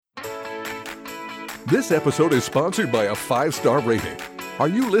This episode is sponsored by a 5-star rating. Are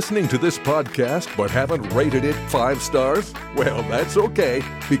you listening to this podcast but haven't rated it 5 stars? Well, that's okay,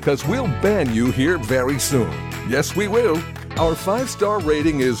 because we'll ban you here very soon. Yes, we will. Our 5-star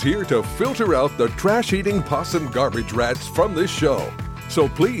rating is here to filter out the trash-eating possum garbage rats from this show. So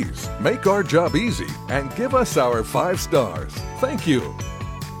please, make our job easy and give us our 5 stars. Thank you.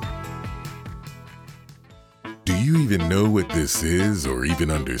 Do you even know what this is or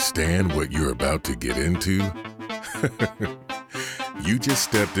even understand what you're about to get into? You just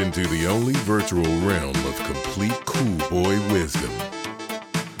stepped into the only virtual realm of complete cool boy wisdom.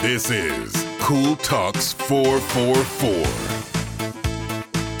 This is Cool Talks 444.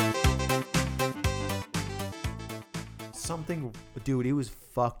 Something, dude, he was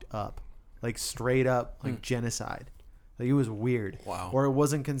fucked up. Like straight up, like genocide. Like it was weird. Wow. Or it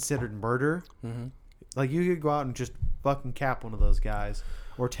wasn't considered murder. Mm-hmm. Like you could go out and just fucking cap one of those guys.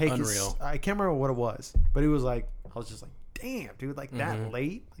 Or take Unreal. I can't remember what it was. But he was like, I was just like, damn, dude, like that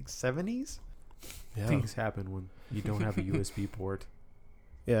late? Like 70s? Yeah. Things happen when you don't have a USB port.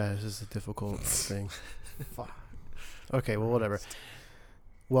 Yeah, it's just a difficult thing. Fuck. Okay, well, whatever.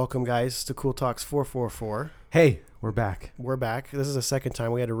 Welcome, guys, to Cool Talks 444. Hey, we're back. We're back. This is the second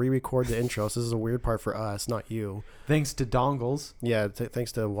time we had to re-record the intro, so this is a weird part for us, not you. Thanks to dongles. Yeah,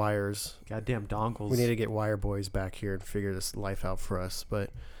 thanks to wires. Goddamn dongles. We need to get wire boys back here and figure this life out for us. But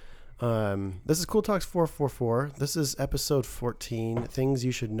this is Cool Talks 444. This is episode 14, Things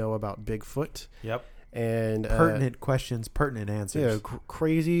You Should Know About Bigfoot. Yep. And Pertinent questions, pertinent answers. Yeah,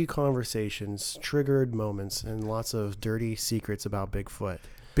 crazy conversations, triggered moments, and lots of dirty secrets about Bigfoot.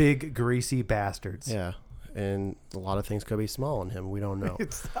 Big, greasy bastards. Yeah, and a lot of things could be small in him. We don't know.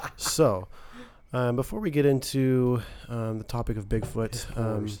 So, before we get into the topic of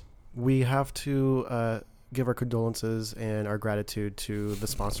Bigfoot, we have to give our condolences and our gratitude to the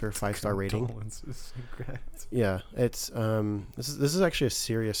sponsor, 5-star rating. Yeah, it's this is actually a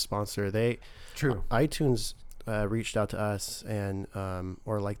serious sponsor. True. iTunes reached out to us and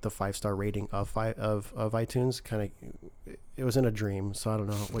or like the 5-star rating of iTunes kind of, it was in a dream, so I don't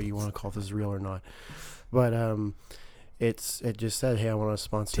know what you want to call if this is real or not, but it just said, hey, I want to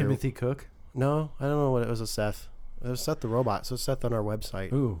sponsor Timothy Cook. No, I don't know what it was. Seth. It was Seth the robot. So Seth on our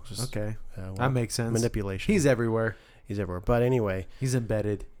website. Ooh, okay, well, that makes sense. Manipulation. He's everywhere. But anyway, he's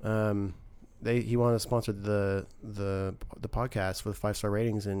embedded. He wanted to sponsor the podcast with 5-star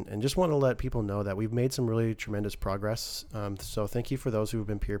ratings and just want to let people know that we've made some really tremendous progress. So thank you for those who have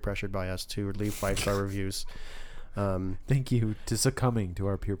been peer pressured by us to leave 5-star reviews. Thank you to succumbing to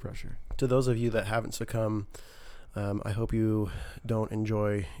our peer pressure. To those of you that haven't succumbed, I hope you don't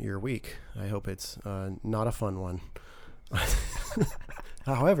enjoy your week. I hope it's not a fun one.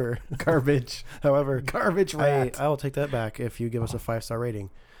 However, garbage rat. I will take that back if you give us a 5-star rating.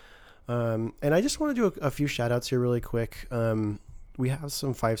 And I just want to do a few shout outs here really quick. We have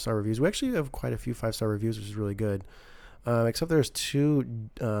some 5-star reviews. We actually have quite a few 5-star reviews, which is really good. Except there's 2.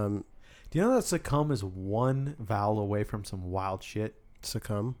 Do you know that succumb is 1 vowel away from some wild shit?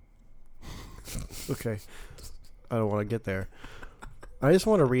 Succumb? Okay. I don't want to get there. I just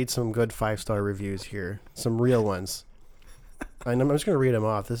want to read some good 5-star reviews here. Some real ones. And I'm just going to read them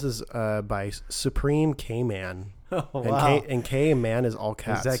off. This is by Supreme K-Man. Oh, wow. And K-Man is all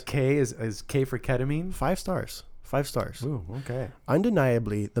caps. Is that K? Is K for ketamine? 5 stars. 5 stars. Ooh, okay.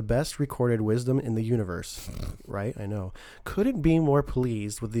 Undeniably the best recorded wisdom in the universe. Right? I know. Couldn't be more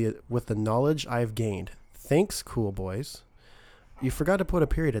pleased with the knowledge I've gained. Thanks, cool boys. You forgot to put a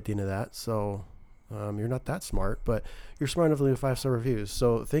period at the end of that, so you're not that smart, but you're smart enough to leave 5-star reviews.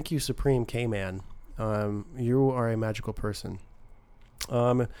 So thank you, Supreme K-Man. You are a magical person.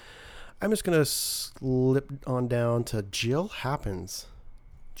 I'm just going to slip on down to Jill Happens.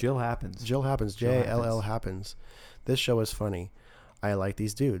 Jill Happens. JLL Happens. This show is funny. I like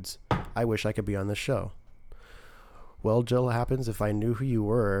these dudes. I wish I could be on this show. Well, Jill Happens, if I knew who you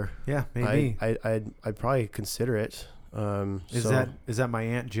were, yeah, maybe I'd probably consider it. Is that my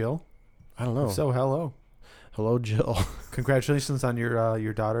Aunt Jill? I don't know. So hello, Jill. Congratulations on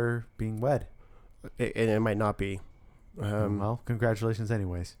your daughter being wed. It might not be. Well, congratulations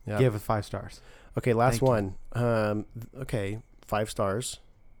anyways. Yeah. Give it 5 stars. Okay, last one. Okay, 5 stars.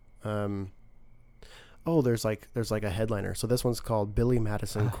 There's like a headliner. So this one's called Billy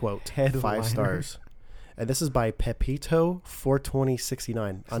Madison quote. Headliner. 5 stars. And this is by Pepito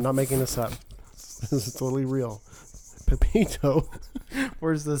 42069. I'm not making this up. This is totally real. Pepito.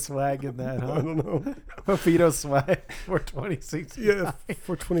 Where's the swag in that, huh? I don't know. Pepito swag for 2069. Yeah,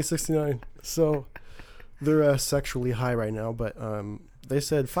 for 2069. So they're sexually high right now, but they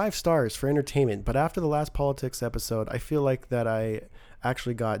said 5 stars for entertainment. But after the last politics episode, I feel like that I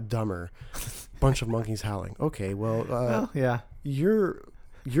actually got dumber. bunch of monkeys howling. Okay, well, Well, yeah. your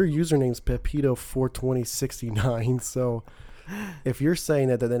username's Pepito42069. So if you're saying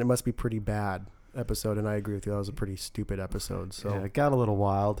that, then it must be pretty bad episode. And I agree with you. That was a pretty stupid episode. So, Yeah, it got a little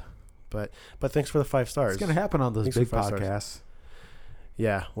wild. but thanks for the 5 stars. It's going to happen on those Thanks big for 5 stars. podcasts.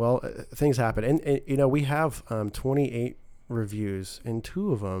 Yeah, well, things happen, and you know we have 28 reviews, and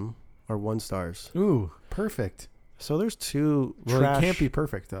 2 of them are 1 stars. Ooh, perfect. So there's 2 Well, trash, it can't be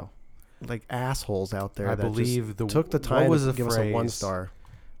perfect, though. like assholes out there I that believe just the took the what time was to the give us a 1 phrase? star.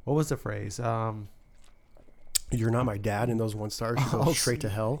 What was the phrase? You're not my dad, and those 1 stars should go Also- straight to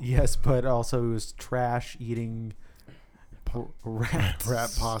hell. Yes, but also it was trash eating rats,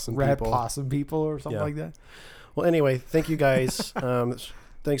 Rat possum rat people. possum people, or something Yeah. like that. Well, anyway, thank you guys.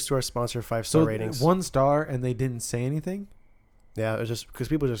 Thanks to our sponsor, 5-star So ratings. 1 star, and they didn't say anything. Yeah, it's just because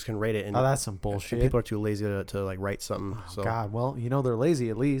people just can rate it, and, Oh, that's some and bullshit. people are too lazy to like write something. Oh, So, God, well, they're lazy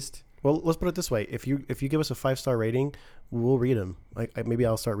at least. well, let's put it this way: if you give us a 5-star rating, we'll read them. Maybe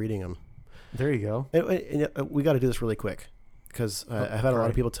I'll start reading them. There you go. And we got to do this really quick because I've had a lot alright.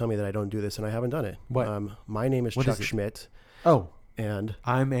 of people tell me that I don't do this, and I haven't done it. What? My name is What Chuck is it? Schmidt, Oh, and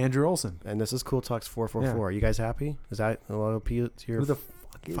I'm Andrew Olson. this is Cool Talks 444. Are you guys happy? Is that a lot of your Who the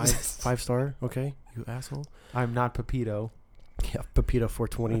fuck is this? 5-star? Okay, you asshole. I'm not Pepito. Yeah, Pepito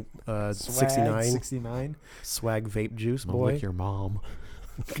 420 69 69. swag vape juice I'm gonna boy. lick your mom.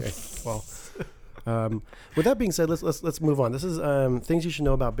 Okay, well. With that being said, let's move on. This is things you should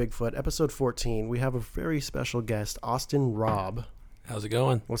know about Bigfoot, episode 14. We have a very special guest, Austin Robb. How's it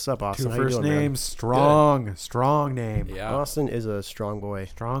going? What's up, Austin? 2 How you first doing, man? names. Strong name. Yeah. Austin is a strong boy.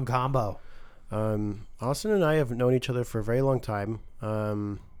 Strong combo. Austin and I have known each other for a very long time.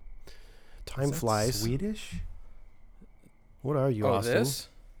 Time Is that flies. Swedish What are you, Austin? This?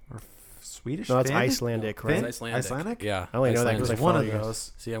 or Swedish? No, that's Finnish? Icelandic, right? Fin- It's Icelandic. Icelandic? Yeah. I only know that Icelandic. because I There's one follow of you guys.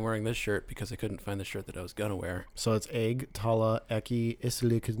 those. See, I'm wearing this shirt because I couldn't find the shirt that I was gonna wear. So it's egg, tala, eki,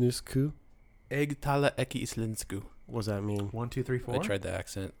 isliknusku. Egg tala eki islensku. What does that mean? 1, 2, 3, 4. I tried the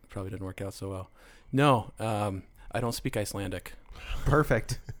accent. Probably didn't work out so well. No, I don't speak Icelandic.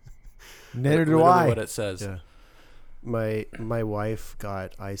 Perfect. Neither do Literally I. what it says. Yeah. My wife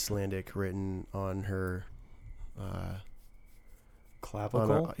got Icelandic written on her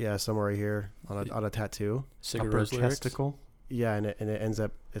Clavicle. somewhere right here on a tattoo. Sigur Upper Rós lyrics. testicle. Yeah, and it ends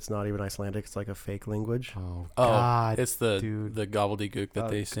up it's not even Icelandic. It's like a fake language. Oh, Oh, God. it's the dude. gobbledygook that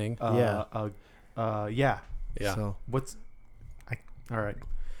they sing. Yeah. Yeah. Yeah. So, What's... all right.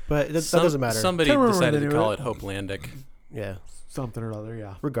 but that doesn't matter. Somebody Can't remember decided the to name of call it. it Hopelandic. Yeah. Something or other,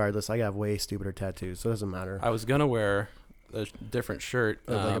 yeah. Regardless, I got way stupider tattoos, so it doesn't matter. I was gonna wear a different shirt.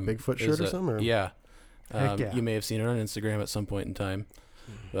 Like a Bigfoot is shirt or something? Or? Yeah. Heck yeah. You may have seen it on Instagram at some point in time.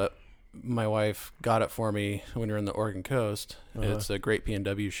 But my wife got it for me when we were in the Oregon coast. Uh-huh. It's a great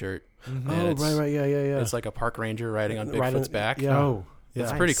P&W shirt. Mhm. And Oh, it's- right, yeah. It's like a park ranger riding on Riding- Bigfoot's back. yeah. Oh, It's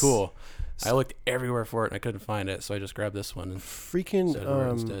nice. pretty cool. I looked everywhere for it and I couldn't find it, so I just grabbed this one and Freaking set it over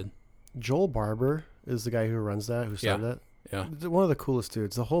instead. Joel Barber is the guy who runs that, who started that. Yeah. One of the coolest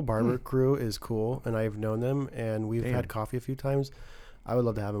dudes. The whole Barber crew is cool, and I've known them, and we've Damn. had coffee a few times. I would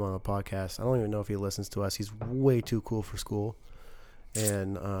love to have him on the podcast. I don't even know if he listens to us. He's way too cool for school,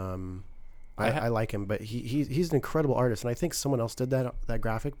 and I like him. But he's an incredible artist, and I think someone else did that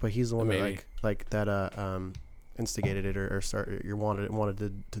graphic, but he's the one Maybe. that instigated it or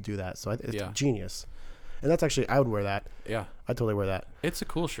wanted to do that. So it's Yeah. genius, and that's actually I would wear that. Yeah. I'd totally wear that. It's a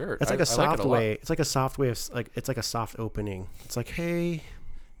cool shirt. It's like I a soft like it a lot. way. It's like a soft way of it's like a soft opening. It's like, hey,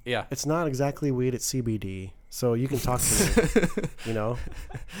 Yeah. it's not exactly weed, it's CBD, so you can talk to me, you know,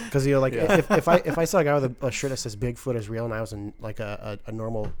 because like if I saw a guy with a shirt that says Bigfoot is real and I was a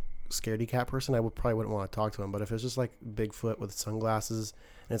normal scaredy cat person, I probably wouldn't want to talk to him. But if it's just like Bigfoot with sunglasses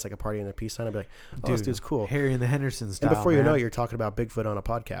and it's like a party and a peace sign, I'd be like, oh, this dude's cool. Harry and the Henderson style. And before you man. know it, you're talking about Bigfoot on a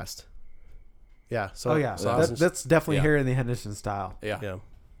podcast. Yeah. So Oh yeah, so Austin's- that's definitely Yeah. Harry and the Henderson style. Yeah.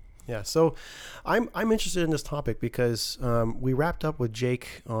 Yeah, so I'm interested in this topic because we wrapped up with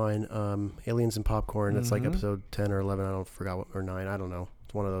Jake on Aliens and Popcorn. It's like Mhm. episode 10 or 11. I don't forgot what, or 9. I don't know.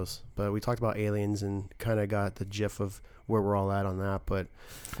 It's one of those. But we talked about aliens and kind of got the gif of where we're all at on that. But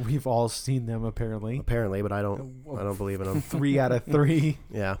We've all seen them apparently. apparently, but I don't believe in them. 3 out of 3.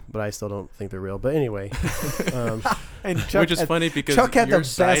 Yeah, but I still don't think they're real. But anyway, And Chuck Which is had, funny because Chuck had the your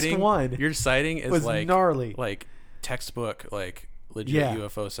best sighting, one. Your sighting is was like gnarly. textbook, like legit Yeah.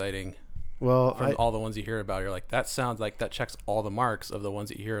 UFO sighting. well, From all the ones you hear about, you're like, that sounds like that checks all the marks of the ones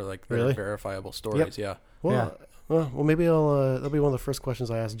that you hear, like they're Really? verifiable stories. Yeah. well, maybe that'll be one of the first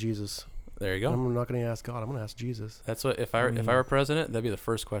questions I ask Jesus. There you go. I'm not going to ask God. I'm going to ask Jesus. That's what if I were president, that'd be the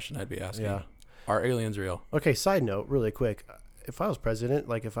first question I'd be asking. Yeah. Are aliens real? Okay, side note, really quick. if I was president,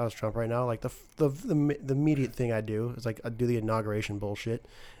 like if I was Trump right now, like the immediate thing I'd do is like I'd do the inauguration bullshit,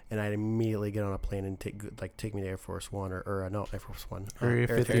 and I'd immediately get on a plane and take me to Air Force One or no Air Force One, Area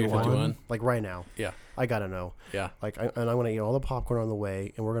 51. like right now. Yeah. I gotta know. Yeah. Like and I'm gonna eat all the popcorn on the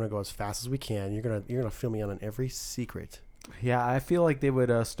way, and we're gonna go as fast as we can. You're gonna fill me in on every secret. Yeah, I feel like they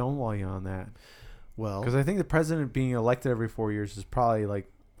would stonewall you on that. Well, Because I think the president being elected every 4 years is probably like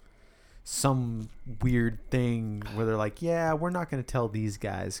some weird thing where they're like, yeah, we're not going to tell these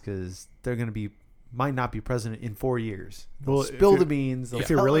guys because they're going to might not be president in 4 years. They'll Well, spill if the beans. They'll if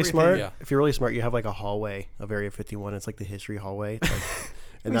you're tell really everything. smart, Yeah. if you're really smart, you have like a hallway of Area 51. It's like the history hallway, it's like,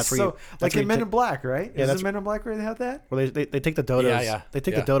 and that's where so, you that's like where in you Men take- in Black, right? Yeah, Is that's- it Men in Black where they have that? Well, they take the dodos. Yeah. They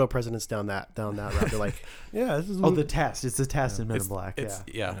take Yeah. the dodo presidents down that route. They're like, yeah, this is Oh, the test. It's the test in Men in Black. It's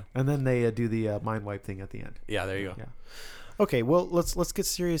Yeah. yeah. And then they do the mind wipe thing at the end. Yeah, there you go. Yeah. Okay, well, let's get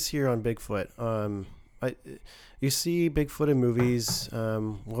serious here on Bigfoot. You see Bigfoot in movies. We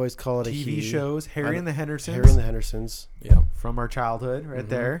always call it a TV he. shows, Harry and the Hendersons. Harry and the Hendersons. Yeah. from our childhood right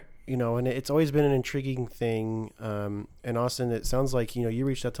there. You know, and it's always been an intriguing thing. And Austin, it sounds like you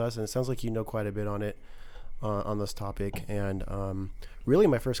reached out to us, and it sounds like you know quite a bit on it, on this topic. And really,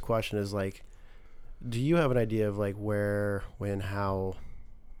 my first question is like, do you have an idea of like where, when, how?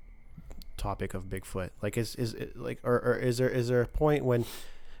 Topic of Bigfoot, like is it like, or is there a point when,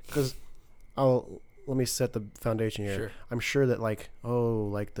 because let me set the foundation here. Sure. I'm sure that like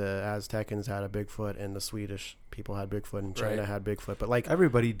the Aztecans had a Bigfoot and the Swedish people had Bigfoot and China Right. had Bigfoot, but like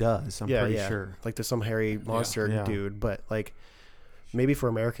Everybody does. I'm pretty sure. like there's some hairy monster Yeah. dude, but like maybe for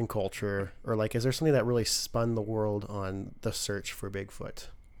American culture, or like is there something that really spun the world on the search for Bigfoot?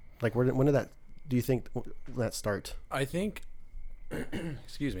 Like when did that, do you think that start? I think,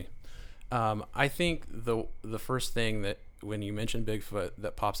 excuse me. I think the first thing that when you mention Bigfoot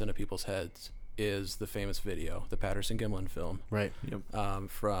that pops into people's heads is the famous video, the Patterson-Gimlin film, Right.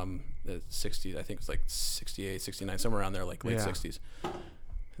 from the 60s. I think it was like 68, 69, somewhere around there, like late Yeah. 60s.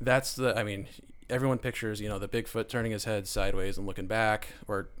 That's everyone pictures, the Bigfoot turning his head sideways and looking back,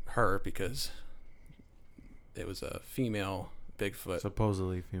 or her, because it was a female Bigfoot,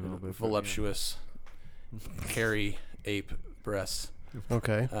 Supposedly female. Bigfoot, voluptuous, hairy ape breasts.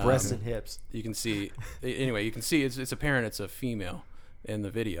 Okay. breasts and hips. You can see, anyway, it's apparent it's a female in the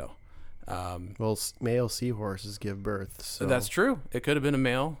video. Well, male seahorses give birth, so That's true. It could have been a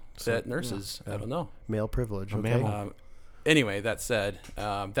male that nurses. yeah. I don't know. male privilege. Okay. male. Anyway, that said,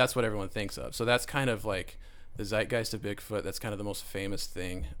 that's what everyone thinks of. So that's kind of like the zeitgeist of Bigfoot. That's kind of the most famous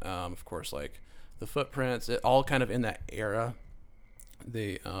thing. Of course, like the footprints, it all kind of in that era.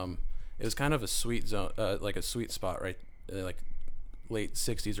 It was kind of a sweet zone, like a sweet spot, right? Like late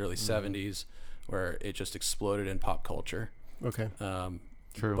 60s, early 70s, where it just exploded in pop culture. Okay.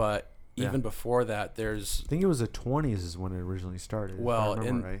 True. But Yeah. even before that, there's I think it was the 20s is when it originally started. if I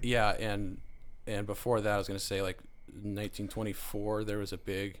remember right. yeah, and before that, I was going to say like 1924, there was a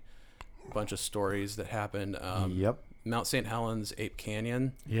big bunch of stories that happened. Yep. Mount St. Helens, Ape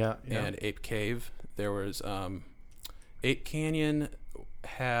Canyon, Yeah. and Ape Cave. There was Ape Canyon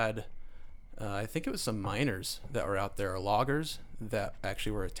had I think it was some miners that were out there, or loggers that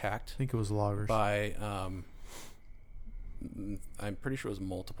actually were attacked I think it was loggers. by I'm pretty sure it was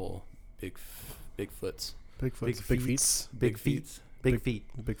multiple Bigfoots. Bigfoot. Big Big feet. Big feet. Big feet.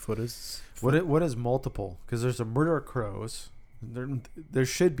 Bigfoot is. What is multiple? Because there's a murder of crows. There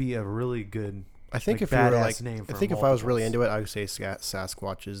should be a really good. I think like, if you were badass like, name I for think if I was really multiples. into it, I would say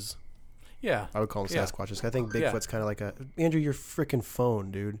Sasquatches. Yeah, I would call them Yeah. Sasquatches. I think Yeah. Bigfoot's kind of like a Andrew. Your freaking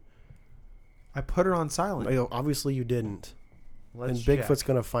phone, dude. I put her on silent. Obviously you didn't. Let's and check. Bigfoot's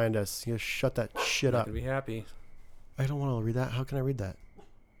gonna find us. You shut that shit not up. gonna be happy. I don't want to read that. How can I read that?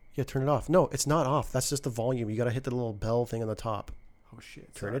 Yeah, turn it off. No, it's not off. That's just the volume. You gotta hit the little bell thing on the top. Oh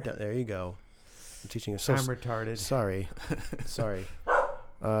shit. Turn it down. There you go. I'm teaching you. So I'm retarded. sorry. Sorry.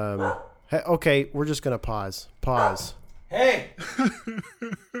 Hey, okay, we're just gonna pause. Pause. Hey.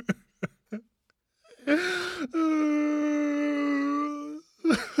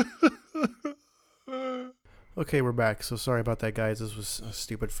 Okay, we're back. So sorry about that, guys. This was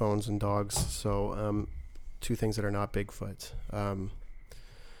stupid phones and dogs. So two things that are not Bigfoot.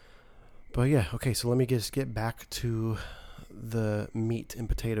 But yeah, okay. So let me just get back to the meat and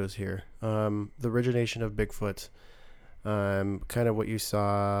potatoes here. The origination of Bigfoot. Kind of what you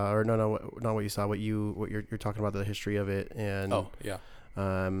saw, or no, not what you saw. What you're talking about, the history of it, and Oh yeah,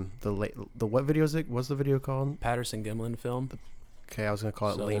 the what video is it? What's the video called? Patterson-Gimlin film. Okay, I was gonna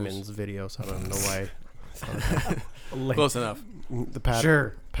call it So Layman's video, so I don't know why. Close enough. The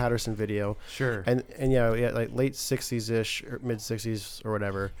Sure. Patterson video, Sure. and yeah, like late 60s ish or mid 60s or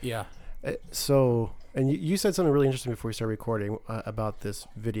whatever. Yeah, So And you said something really interesting before we started recording about this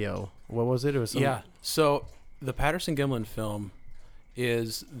video. What was it? It was Yeah. So the Patterson-Gimlin film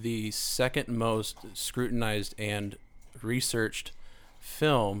is the second most scrutinized and researched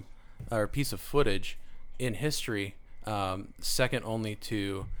film or piece of footage in history, second only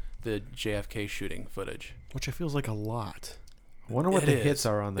to the JFK shooting footage. which I feels like a lot. I wonder what It the is. hits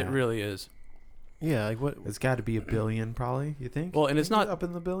are on that. It really is. Yeah, like what? It's got to be a billion, probably. You think? Well, and it's not up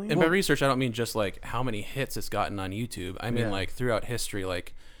in the billion. And by research, I don't mean just like how many hits it's gotten on YouTube. I mean Yeah. like throughout history,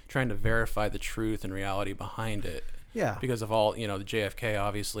 like trying to verify the truth and reality behind it. yeah, Because of all, the JFK,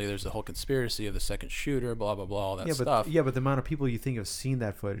 obviously, there's the whole conspiracy of the second shooter, blah, blah, blah, all that yeah, but stuff. yeah, but the amount of people you think have seen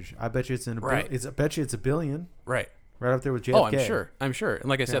that footage, I bet you it's in a Right. I bet you it's a billion, Right. right up there with JFK. Oh, I'm sure. And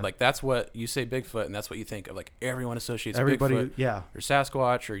like I said, Yeah. like that's what you say Bigfoot, and that's what you think of. Like everyone associates Everybody, Bigfoot yeah, or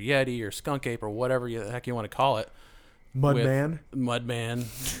Sasquatch or Yeti or Skunk Ape or whatever the heck you want to call it. Mudman, Mudman.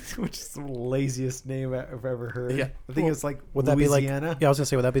 which is the laziest name I've ever heard. Yeah. I think it's like Would that be like? Louisiana. Yeah, I was gonna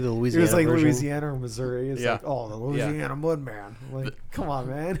say, would that be the It Louisiana was like version? Louisiana or Missouri. It's Yeah. like, oh, the Louisiana Mudman. Like, come on,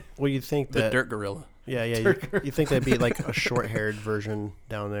 man. Well, you'd think The that. Dirt Gorilla. Yeah, yeah. You think that'd be like a short-haired version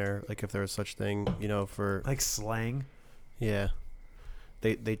down there, like if there was such thing, for Like slang. yeah.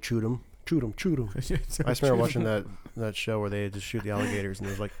 They chewed them. I just remember watching that show where they just shoot the alligators and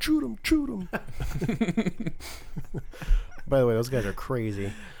it was like shoot them. By the way, those guys are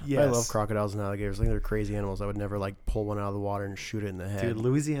crazy. Yes. I love crocodiles and alligators. I think they're crazy animals. I would never like pull one out of the water and shoot it in the head. Dude,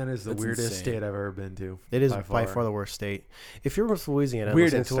 Louisiana is the That's weirdest insane. state I've ever been to. It is by far the worst state. If you're from Louisiana,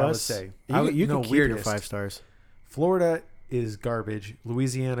 Weirdest, listening to I would us, say. you No, can keep your weirdest. 5 stars. Florida is garbage.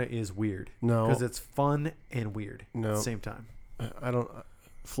 Louisiana is weird. No. Because it's fun and weird at No. the same time. I don't.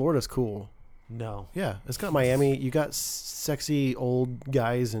 Florida's cool. No. Yeah, it's got Miami. You got sexy old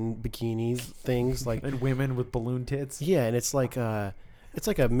guys in bikinis, things like And women with balloon tits. yeah, and it's like a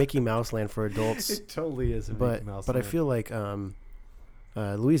Mickey Mouse land for adults. It totally is a but Mickey Mouse but I land. feel like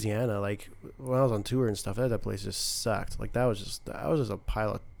Louisiana, like when I was on tour and stuff, that place just sucked. Like that was just a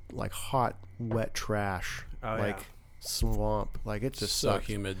pile of like hot wet trash, Oh, like yeah. swamp. Like it just so sucked.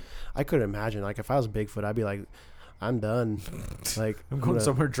 humid. I couldn't imagine. Like if I was Bigfoot, I'd be like, I'm done. Like I'm going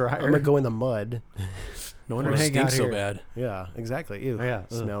somewhere drier. I'm gonna go in the mud. No wonder Or it hang out stinks so here. bad. Yeah, exactly. Ew, Oh, yeah.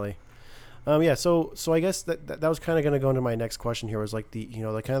 Ugh. smelly. Yeah. So I guess that was kind of going to go into my next question here. Was like the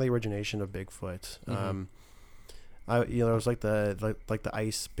the kind of the origination of Bigfoot. Mhm. There was like the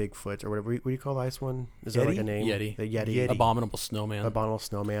ice Bigfoot or whatever. What do you call the ice one? Is that like a Yeti? name? Yeti. The Yeti. Yeti. Abominable snowman. Abominable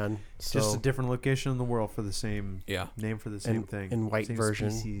snowman. So Just a different location in the world for the same Yeah. name for the same thing. in white Same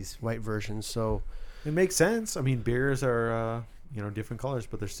version. species. White version. So It makes sense. I mean, bears are different colors,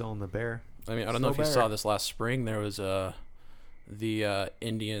 but they're still in the bear. I mean, I don't know if you saw this last spring. There was the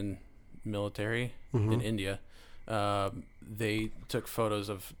Indian military in India. They took photos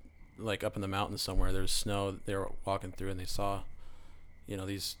of like up in the mountains somewhere. There's snow. They were walking through and they saw,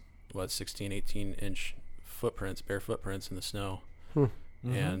 these 16, 18-inch footprints, bare footprints in the snow.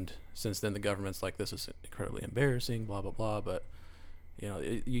 Mm-hmm. And since then, the government's like, this is incredibly embarrassing, blah blah blah. But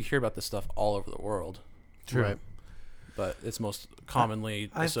you hear about this stuff all over the world. True. Right. But it's most commonly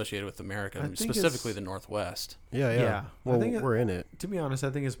I- associated with America, I think specifically it's- the Northwest. yeah. Yeah. Well, I think we're in it. To be honest,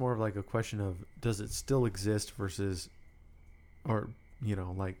 I think it's more of like a question of does it still exist versus, or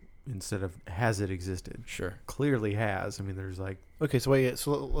like instead of has it existed? Sure. Clearly has. I mean, there's like Okay. So wait.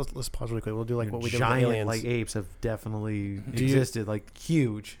 So let's pause really quick. We'll do like what we did with giant aliens. like apes have definitely Do you- existed, like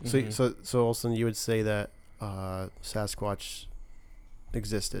huge. So Olson, you would say that Sasquatch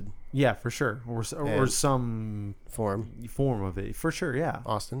existed Yeah, for sure. Or And- some form. form of it, for sure. Yeah.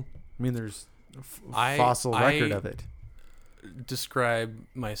 Austin. I mean, there's I- fossil I- record of it. Describe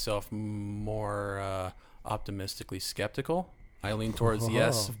myself more optimistically skeptical. I lean towards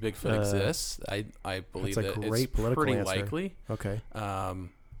yes, if Bigfoot exists. I believe That's a that great it's political pretty answer. likely. Okay.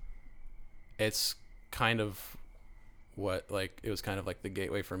 It's kind of what it was kind of like the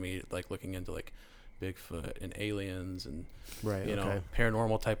gateway for me, like looking into like Bigfoot and aliens and Right.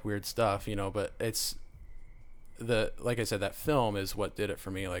 paranormal type weird stuff. But it's like I said, that film is what did it for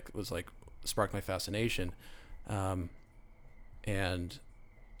me. Sparked my fascination. And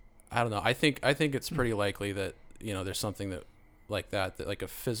I don't know. I think it's pretty likely that there's something that like a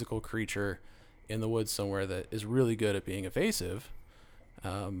physical creature in the woods somewhere that is really good at being evasive,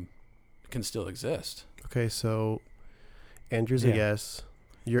 can still exist. Okay. So Andrew's a Yeah. yes.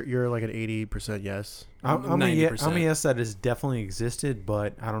 You're like an 80% yes. I'm a 90%. yes that has definitely existed,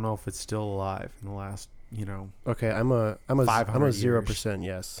 but I don't know if it's still alive in the last Okay. I'm a 500 0%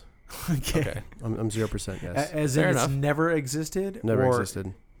 yes. Okay. I'm 0% yes. As Fair in enough. it's never existed. Never or,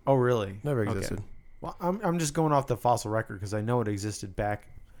 existed. Oh, really? Never Okay. existed. Well, I'm just going off the fossil record because I know it existed back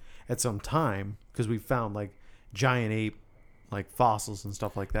at some time because we found like giant ape like fossils and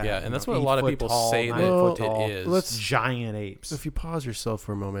stuff like that. Yeah, and that's what a lot of people say that it is. Let's giant apes. If you pause yourself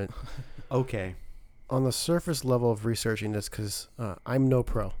for a moment, Okay. on the surface level of researching this, because I'm no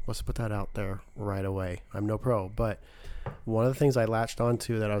pro. Let's put that out there right away. I'm no pro, but one of the things I latched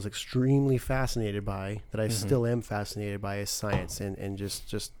onto that I was extremely fascinated by, that I still am fascinated by, is science and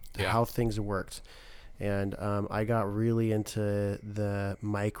just how things worked. And I got really into the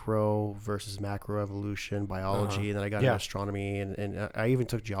micro versus macro evolution biology, and then I got into astronomy, and I even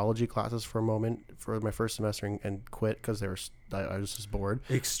took geology classes for a moment for my first semester and quit because I was just bored.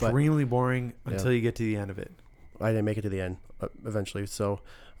 Extremely boring until you get to the end of it. I didn't make it to the end eventually. So,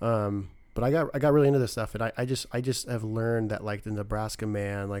 but I got really into this stuff, and I just have learned that like the Nebraska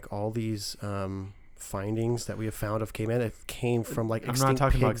man, like all these findings that we have found of caveman, it came from like I'm not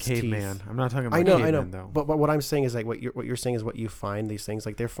talking about caveman. I'm not talking about caveman though. But what I'm saying is like what you're saying is what you find these things,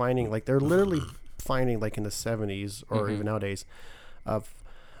 like they're literally finding like in the 70s or even nowadays of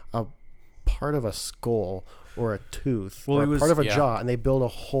a part of a skull or a tooth or part of a jaw, and they build a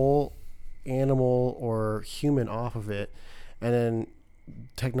whole animal or human off of it, and then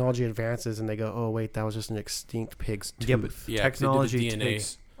technology advances and they go, oh wait, that was just an extinct pig's tooth. Yeah, technology DNA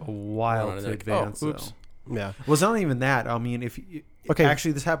takes a while to advance. oops. Yeah. Well, it's not even that. I mean, Okay.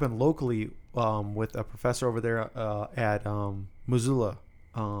 actually, this happened locally with a professor over there at Missoula.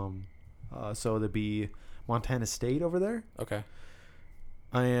 So there'd be Montana State over there, Okay.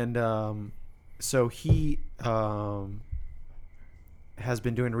 and so he has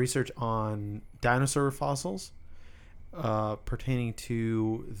been doing research on dinosaur fossils pertaining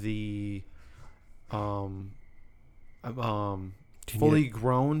to the fully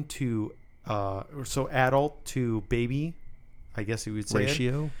grown to so adult to baby, I guess you would say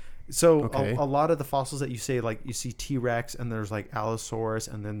ratio. So Okay. a lot of the fossils that you say, like you see T-Rex and there's like Allosaurus,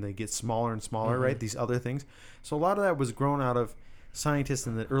 and then they get smaller and smaller, right? These other things. So a lot of that was grown out of scientists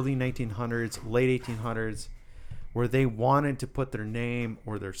in the early 1900s, late 1800s, where they wanted to put their name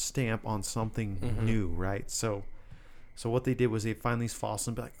or their stamp on something new, right? So what they did was they find these fossils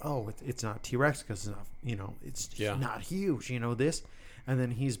and be like, oh, it's not T-Rex because it's not, it's just not huge, this. And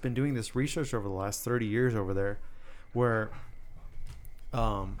then he's been doing this research over the last 30 years over there, where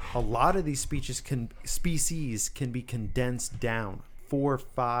a lot of these species can be condensed down. 4 or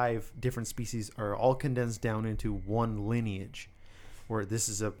 5 different species are all condensed down into one lineage, where this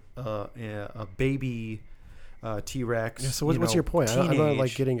is a baby T-Rex. Yeah, so what's your point? I'm not like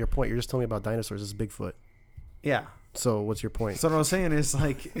teenage. getting your point. You're just telling me about dinosaurs. This is Bigfoot. Yeah. So what's your point? So what I'm saying is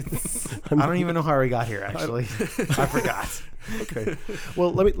like, I don't even know how we got here. Actually, I forgot. Okay.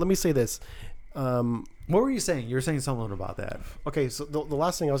 Well, let me say this. What were you saying? You were saying something about that. Okay, so the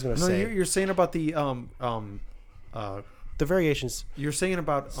last thing I was going to No, say, you're saying about the the variations, you're saying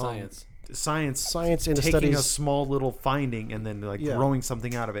about Science in the taking studies. a small little finding and then like growing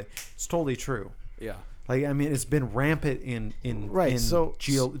something out of it. It's totally true. Yeah. Like, I mean, it's been rampant in Right, in so-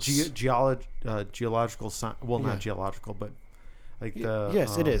 geological science. Well, not geological, but like the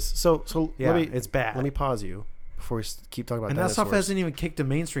Yes, it is. So yeah, let me it's bad. Let me pause you before we keep talking about and that dinosaurs. stuff hasn't even kicked to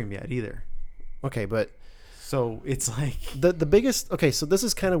mainstream yet either. Okay, but So it's like the biggest. Okay, so this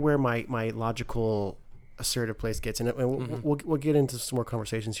is kind of where my logical assertive place gets in it, and we'll get into some more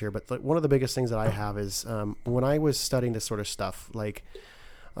conversations here. But like, one of the biggest things that I have is when I was studying this sort of stuff, like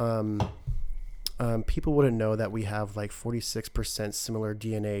people wouldn't know that we have like 46% similar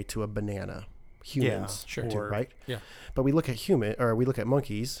DNA to a banana. Humans, sure. do, right? Yeah. But we look at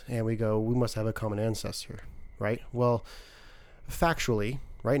monkeys and we go, we must have a common ancestor, right? Well, factually,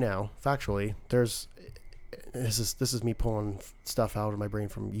 there's this is me pulling stuff out of my brain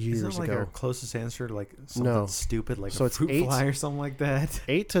from years isn't like ago. our closest answer like something No. stupid like So a it's fruit 8 fly or something like that.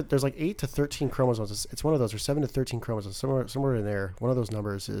 There's like 8 to 13 chromosomes. It's one of those, or 7 to 13 chromosomes, somewhere in there. One of those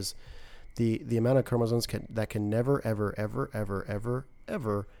numbers is the amount of chromosomes that can never ever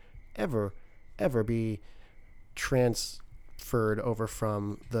be transferred over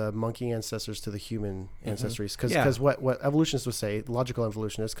from the monkey ancestors to the human ancestries. Because what evolutionists would say, logical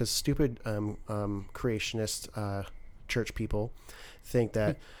evolutionists, because stupid creationist church people think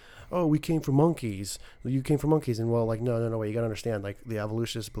that oh, we came from monkeys, you came from monkeys, and well, like no, wait, you gotta understand, like the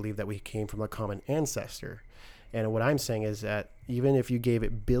evolutionists believe that we came from a common ancestor. And what I'm saying is that even if you gave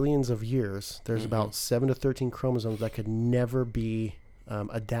it billions of years, there's about 7 to 13 chromosomes that could never be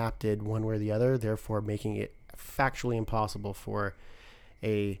adapted one way or the other, therefore making it factually impossible for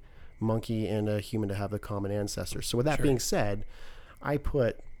a monkey and a human to have the common ancestor. So with that being said, I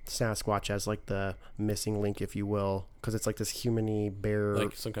put Sasquatch as like the missing link, if you will, because it's like this human-y bear.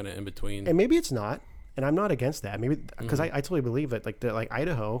 Like some kind of in-between. And maybe it's not. and I'm not against that. Maybe because I totally believe that like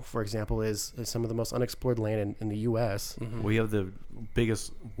Idaho, for example, is some of the most unexplored land in the U.S. We have the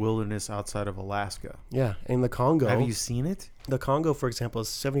biggest wilderness outside of Alaska. Yeah, and the Congo. Have you seen it? The Congo, for example, is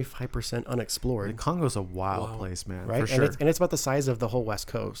 75% The unexplored. Congo's a wild Wow. place, man. Right, For sure. and it's about the size of the whole West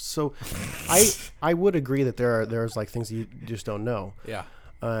Coast. So, I would agree that there's like things you just don't know. Yeah.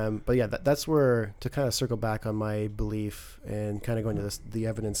 But yeah, that's where, to kind of circle back on my belief and kind of going to the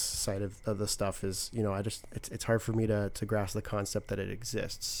evidence side of the stuff is, it's hard for me to grasp the concept that it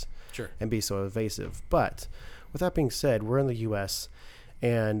exists Sure. and be so evasive. But with that being said, we're in the U.S.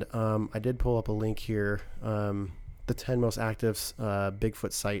 and I did pull up a link here, the 10 most active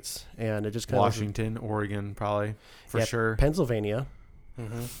Bigfoot sites, and it just kind Washington, Oregon, probably for sure. Pennsylvania,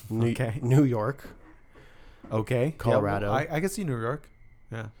 Okay. New York. Okay. Colorado. Yeah, well, I can see New York.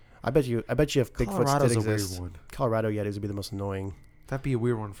 Yeah. I bet you if Bigfoot Colorado's did a weird exist, one. Colorado Yetis would be the most annoying. That'd be a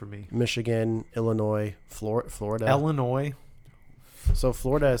weird one for me. Michigan, Illinois, Florida. Illinois. So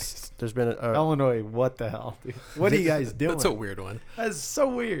Florida, there's been Illinois. What the hell, dude? What are you guys doing? That's a weird one. That's so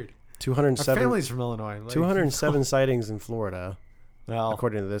weird. Our 207 family's from Illinois. Like, 207 sightings in Florida, Well,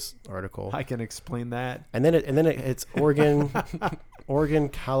 according to this article. I can explain that. And then it's Oregon,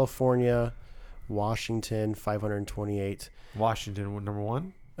 California, Washington, 528. Washington, number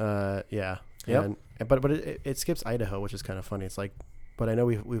one. Yeah. Yep. But it skips Idaho, which is kind of funny. It's like, but I know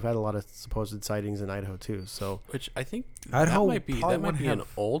we've had a lot of supposed sightings in Idaho too. So Which I think Idaho that might be probably wouldn't an have-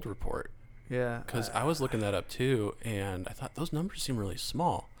 old report, Yeah. because I was looking that up too, and I thought those numbers seem really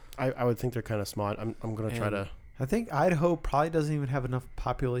small. I would think they're kind of small. I'm gonna try And- to. I think Idaho probably doesn't even have enough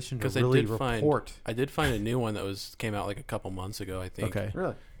population to Because really I did report. I did find a new one that came out like a couple months ago, I think. Okay.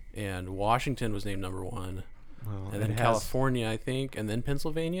 Really? And Washington was named number 1, Well, and then it has- California, I think, and then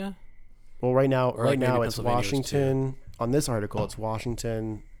Pennsylvania. Well, right now Or, like, maybe it's Pennsylvania was Washington. On this article, it's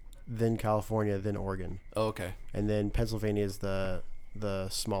Washington, then California, then Oregon, Oh, okay. and then Pennsylvania is the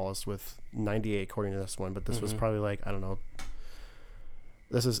smallest with 98 according to this one. But this was probably like, I don't know.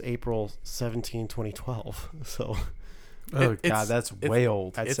 This is April 17, 2012. So Oh It's- God, that's it's- way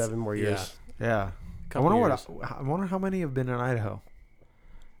old. that's It's- 7 more years. Yeah. Couple I years. wonder how many have been in Idaho.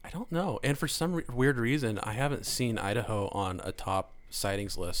 I don't know. And for some weird reason, I haven't seen Idaho on a top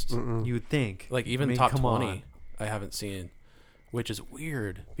sightings list. You would think. Like even I mean, top come 20, on. I haven't seen, which is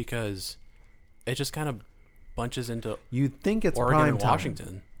weird because it just kind of bunches into You'd think it's Oregon prime and time.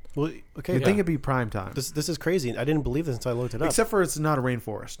 Washington. Well, okay. You'd Yeah. think it'd be prime time. This is crazy. I didn't believe this until I looked it up. Except for it's not a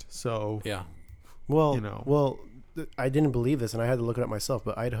rainforest. So Yeah. well, you know. I didn't believe this, and I had to look it up myself.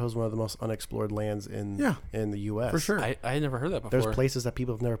 But Idaho's one of the most unexplored lands in the U.S. for sure. I had never heard that before. There's places that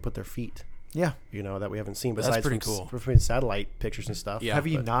people have never put their feet. Yeah. That we haven't seen. That's Besides pretty from, cool. from satellite pictures and stuff. Yeah. Have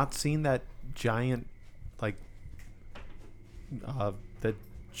you but- not seen that giant, like,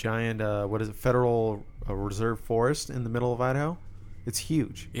 what is it, federal reserve forest in the middle of Idaho? It's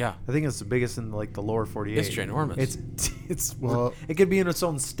huge. Yeah. I think it's the biggest in like the lower 48. It's ginormous. It's Well- it could be in its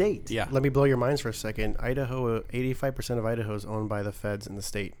own state. Yeah. Let me blow your minds for a second. Idaho, 85% of Idaho is owned by the feds in the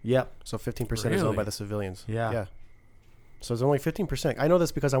state. Yep. So 15% is owned Really? by the civilians. Yeah. Yeah. So it's only 15%. I know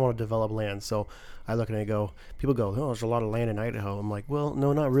this because I want to develop land. So I look and I go, people go, oh, there's a lot of land in Idaho. I'm like, well,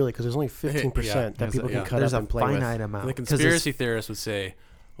 no, not really, because there's only 15% Yeah. that people can Yeah. cut There's up a and play with. finite amount. And the 'Cause conspiracy theorists would say,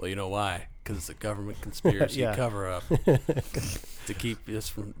 well, you know why? Because it's a government conspiracy Yeah. cover up to keep us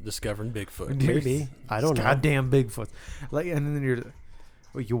from discovering Bigfoot. Maybe. I don't know. Goddamn Bigfoot. Like, and then you're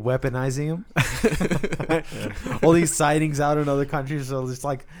weaponizing him. All these sightings out in other countries. So it's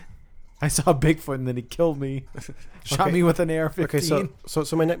like, I saw Bigfoot and then he killed me, shot Okay. me with an AR-15. Okay,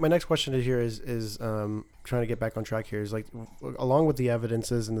 so my my next question here is trying to get back on track here is like along with the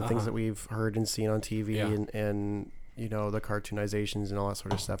evidences and the things Uh-huh. that we've heard and seen on TV Yeah. and the cartoonizations and all that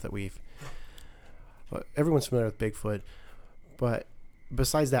sort of stuff that everyone's familiar with Bigfoot, but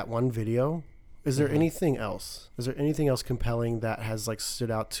besides that one video, is there anything else? Is there anything else compelling that has like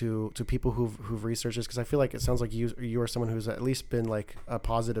stood out to people who've researched this? Because I feel like it sounds like you are someone who's at least been like a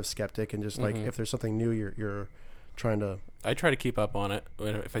positive skeptic and just like if there's something new, you're trying to. I try to keep up on it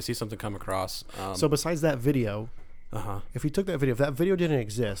if I see something come across. So besides that video, if you took that video, if that video didn't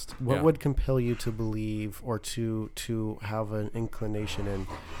exist, what Yeah. would compel you to believe or to have an inclination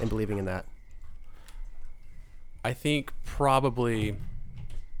in believing in that? I think probably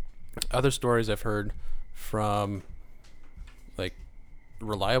other stories I've heard from like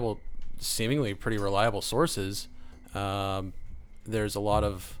seemingly pretty reliable sources. There's a lot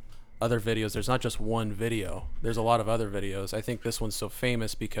of other videos. There's not just one video. There's a lot of other videos. I think this one's so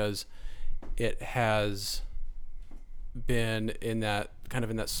famous because it has been in that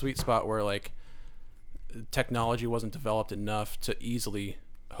sweet spot where like technology wasn't developed enough to easily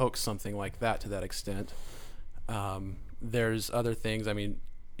hoax something like that to that extent. There's other things. I mean,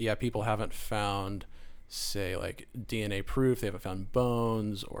 yeah, people haven't found, say, like DNA proof. They haven't found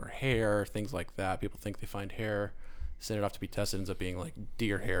bones or hair, things like that. People think they find hair, send it off to be tested, ends up being like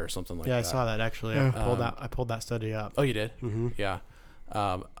deer hair or something like that. Yeah, I saw that actually. Yeah. I pulled that study up. Oh, you did? Mm-hmm. Yeah.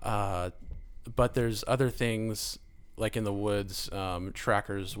 But there's other things like in the woods.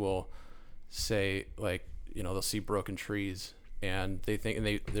 Trackers will say, like, you know, they'll see broken trees, and they think,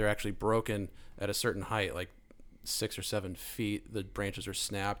 and they're actually broken at a certain height, like 6 or 7 feet. The branches are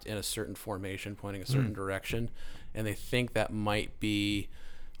snapped in a certain formation pointing a certain direction, and they think that might be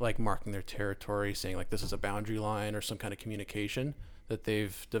like marking their territory, saying like this is a boundary line or some kind of communication that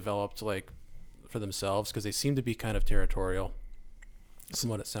they've developed like for themselves, because they seem to be kind of territorial from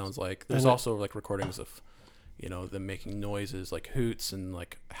what it sounds like. There's also like recordings of, you know, them making noises like hoots and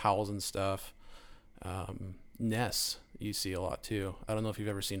like howls and stuff. Nests you see a lot too. I don't know if you've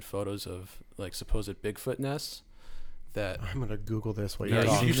ever seen photos of like supposed Bigfoot nests. That I'm gonna Google this. What yeah, you're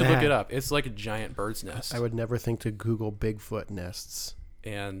talking you should that. look it up. It's like a giant bird's nest. I would never think to Google Bigfoot nests.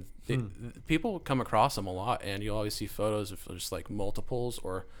 And people come across them a lot, and you always see photos of just like multiples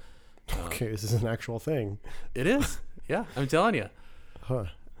or. Okay, this is an actual thing. It is. Yeah, I'm telling you. Huh.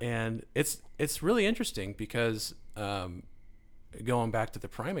 And it's really interesting because going back to the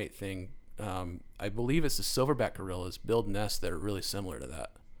primate thing, I believe it's the silverback gorillas build nests that are really similar to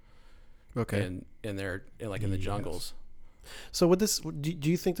that. Okay. And they're like in the jungles. So would this? Do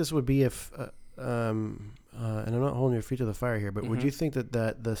you think this would be if? And I'm not holding your feet to the fire here, but would you think that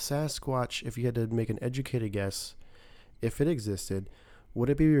the Sasquatch, if you had to make an educated guess, if it existed, would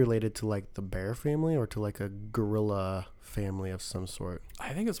it be related to like the bear family or to like a gorilla family of some sort? I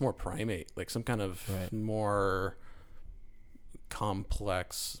think it's more primate, like some kind of Right. more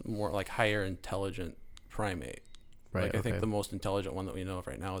complex, more like higher intelligent primate. Right. Like I think the most intelligent one that we know of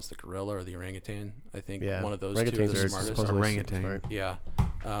right now is the gorilla or the orangutan. I think one of those two Orangutans are the are smartest. supposedly Orangutan. smart. Yeah.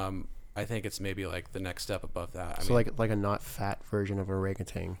 I think it's maybe like the next step above that. I So mean, like a not fat version of a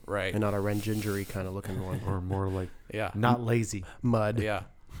orangutan, right. and not a gingery kind of looking one. Or more like Yeah. not lazy. Mud. Yeah.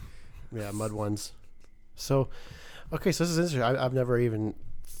 Yeah, mud ones. So, okay, so this is interesting. I've never even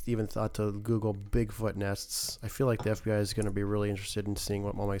thought to Google Bigfoot nests. I feel like the FBI is going to be really interested in seeing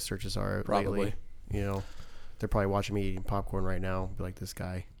what all my searches are Probably. lately. You know, they're probably watching me eating popcorn right now. Be like, this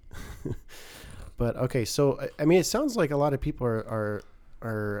guy. But okay, so I mean, it sounds like a lot of people are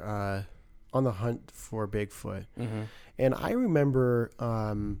on the hunt for Bigfoot, Mm-hmm. and I remember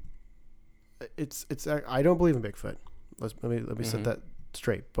it's I don't believe in Bigfoot. Let me set that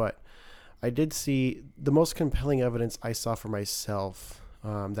straight. But I did see the most compelling evidence I saw for myself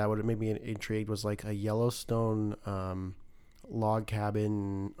that would have made me intrigued was like a Yellowstone log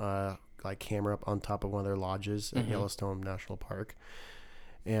cabin like camera up on top of one of their lodges at Yellowstone National Park,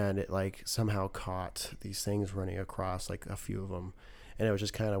 and it like somehow caught these things running across, like a few of them, and it was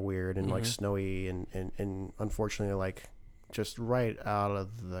just kind of weird and like snowy and unfortunately like just right out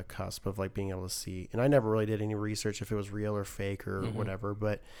of the cusp of like being able to see. And I never really did any research if it was real or fake or whatever,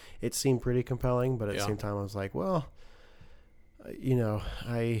 but it seemed pretty compelling. But at the same time, I was like, well, you know,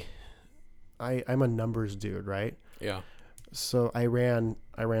 I'm a numbers dude, right? Yeah. So I ran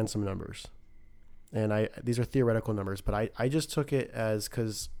some numbers, and these are theoretical numbers, but I just took it as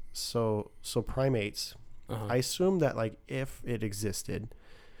because so primates. I assume that like if it existed,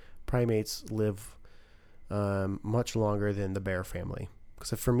 primates live much longer than the bear family.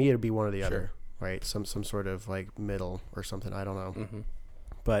 Because for me, it'd be one or the other, right? Some sort of like middle or something. I don't know.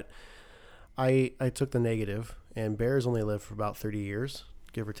 But I took the negative, and bears only live for about 30 years,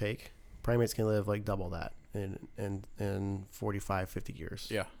 give or take. Primates can live like double that in 45, 50 years.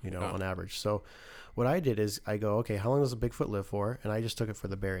 Yeah. You know, on average. So what I did is I go, okay, how long does a Bigfoot live for? And I just took it for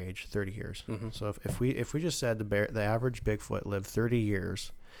the bear age, 30 years. So if we just said the average Bigfoot lived 30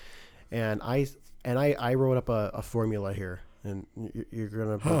 years, and I wrote up a formula here, and you're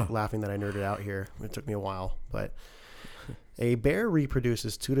gonna be laughing that I nerded out here. It took me a while, but a bear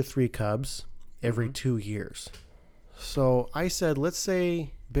reproduces 2 to 3 cubs every 2 years. So I said, let's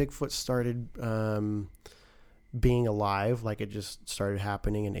say Bigfoot started being alive, like it just started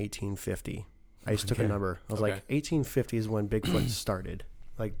happening in 1850. I just took a number. I was like, 1850 is when Bigfoot started.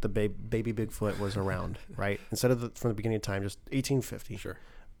 Like the baby Bigfoot was around, right? Instead of from the beginning of time, just 1850. Sure.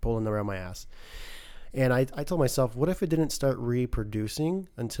 Pull a number out of my ass. And I told myself, what if it didn't start reproducing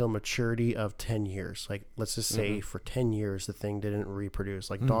until maturity of 10 years? Like, let's just say for 10 years, the thing didn't reproduce.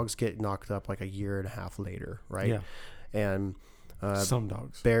 Like, dogs get knocked up like a year and a half later, right? Yeah. And Some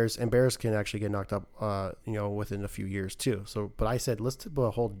dogs. bears can actually get knocked up, within a few years too. So, but I said, let's put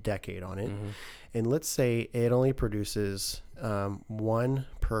a whole decade on it. And let's say it only produces 1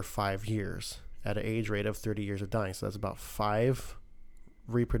 per 5 years at an age rate of 30 years of dying. So that's about 5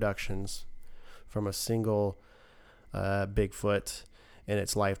 reproductions from a single Bigfoot in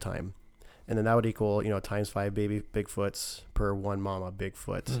its lifetime. And then that would equal, times 5 baby Bigfoots per 1 mama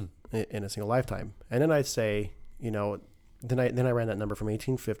Bigfoot in a single lifetime. And then I'd say, then I ran that number from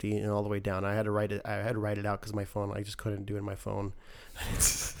 1850 and all the way down. I had to write it out because my phone, I just couldn't do it in my phone.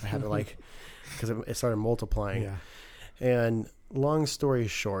 I had to because it started multiplying. Yeah. And long story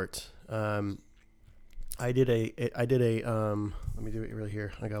short, I did a let me do it really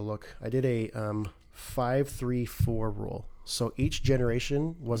here. I gotta look. I did a 5-3-4 rule. So each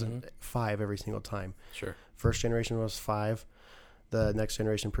generation wasn't 5 every single time. Sure. First generation was 5. The next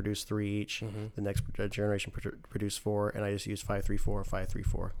generation produced 3 each. The next generation produced 4, and I just used 5-3-4,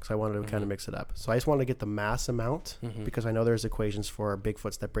 5-3-4 because I wanted to kind of mix it up. So I just wanted to get the mass amount because I know there's equations for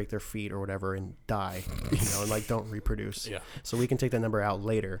Bigfoots that break their feet or whatever and die, and don't reproduce. Yeah. So we can take that number out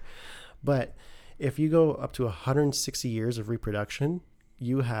later. But if you go up to 160 years of reproduction,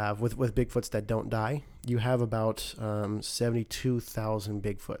 you have with Bigfoots that don't die, you have about 72,000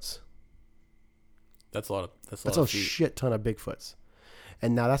 Bigfoots. That's a lot of That's a feet. shit ton of Bigfoots.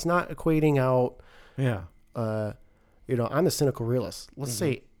 And now that's not equating out, Yeah. I'm the cynical realist. Let's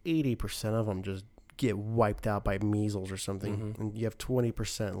say 80% of them just get wiped out by measles or something, and you have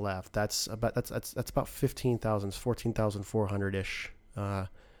 20% left. That's about 15,000, 14,400-ish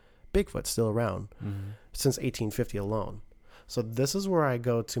Bigfoot still around since 1850 alone. So this is where I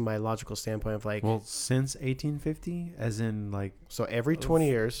go to my logical standpoint of Well, since 1850, as in so every 20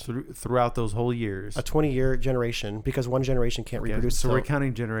 years, throughout those whole years, a 20-year generation, because one generation can't reproduce. So we're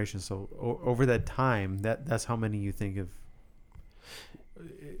counting generations. So over that time, that's how many you think of.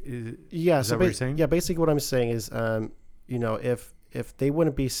 Yeah. Is So that what you're saying? Yeah, basically what I'm saying is, if they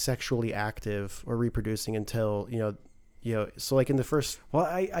wouldn't be sexually active or reproducing until so in the first. Well,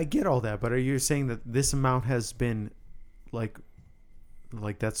 I get all that, but are you saying that this amount has been like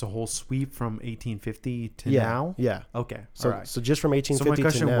that's a whole sweep from 1850 to now? Yeah. Okay. So all right. so just from 1850 So my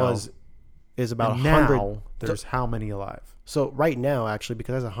question to now is about and 100. now there's how many alive? So right now, actually,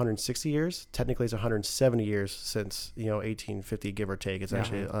 because that's 160 years, technically it's 170 years since 1850, give or take. It's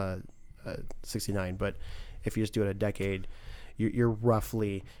actually 69. But if you just do it a decade, you're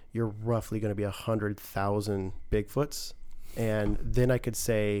roughly going to be 100,000 Bigfoots, and then I could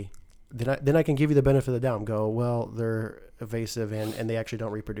say. Then I can give you the benefit of the doubt and go, well, they're evasive and they actually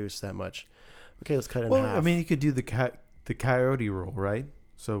don't reproduce that much. Okay, let's cut it in half. I mean, you could do the coyote rule, right?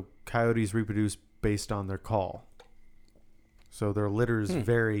 So coyotes reproduce based on their call. So their litters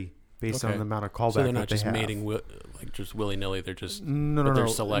vary based on the amount of callback So they're not that they just have. mating just willy nilly. They're just No, they're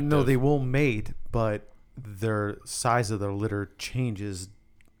selective. No, they will mate, but their size of their litter changes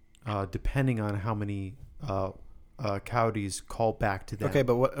depending on how many coyotes call back to them. Okay,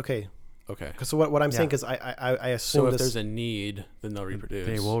 but what? Okay. Okay. So what I'm saying is I assume So if this, there's a need, then they'll reproduce.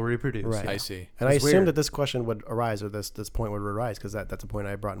 They will reproduce. Right. I see. and I It's assume weird. that this question would arise, or this point would arise, because that's a point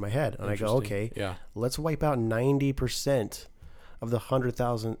I brought in my head, and I go, Interesting. okay, Yeah. let's wipe out 90% of the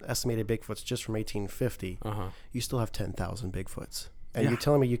 100,000 estimated Bigfoots just from 1850. You still have 10,000 Bigfoots, and you're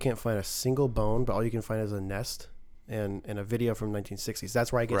telling me you can't find a single bone, but all you can find is a nest and a video from 1960s.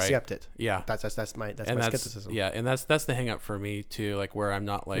 That's where I get skeptic. Yeah. That's my skepticism. Yeah, and that's the hang up for me too, like where I'm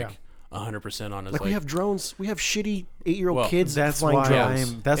not 100% on is Like we have drones, we have shitty 8-year-old kids That's flying why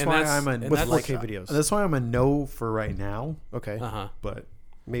drones. I'm a with 4K videos. That's why I'm a no for right now. Okay, But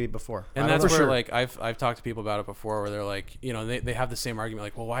maybe before. And I that's don't where know. like I've talked to people about it before, where they're like, they have the same argument,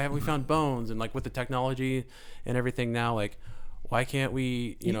 like, well, why haven't we found bones? And like with the technology and everything now, like, why can't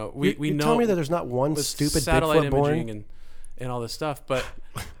we? We you know tell me that there's not one with stupid satellite Bigfoot born. imaging and all this stuff, but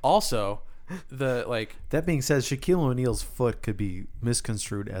also the like. that being said, Shaquille O'Neal's foot could be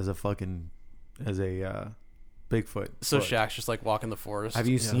misconstrued as a Bigfoot. So foot. Shaq's just like walking the forest. Have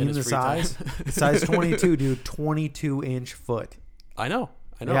you in seen his the free time. size? Size 22, dude. 22-inch foot. I know.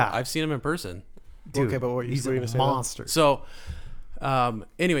 Yeah. I've seen him in person. Dude, Okay, but what he's were you a gonna say now? monster. So,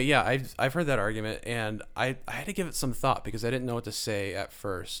 anyway, yeah, I've heard that argument, and I had to give it some thought because I didn't know what to say at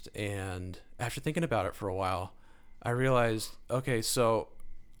first. And after thinking about it for a while, I realized, okay, so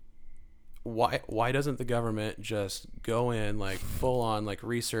why doesn't the government just go in like full on like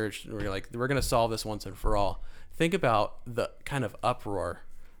research? We're gonna solve this once and for all. Think about the kind of uproar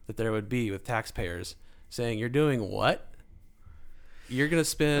that there would be with taxpayers saying, "You're doing what? You're gonna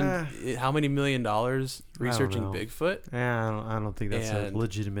spend how many $1 million researching know. Bigfoot?" Yeah, I don't think that's a And-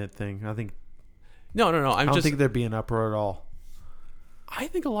 legitimate thing. I think No. I don't think there'd be an uproar at all. I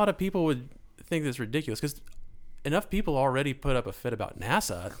think a lot of people would think that's ridiculous because enough people already put up a fit about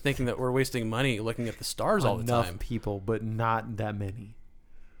NASA, thinking that we're wasting money looking at the stars all the Enough time. people, but not that many.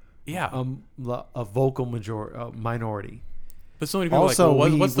 Yeah. a vocal minority. But so many people Also, are like,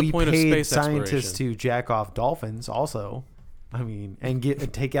 well, what's the we point of paid space scientists exploration? to jack off dolphins also. I mean, and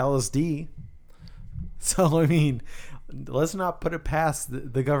take LSD. So, I mean, let's not put it past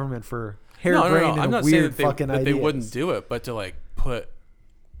the government for harebrained I'm and not weird saying that fucking they ideas. wouldn't do it, but to like put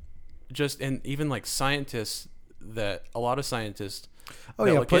and even like scientists that a lot of scientists Oh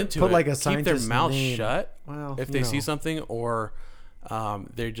that yeah, look put into like a keep their scientist's mouth name. shut Well, if you they see know. something, or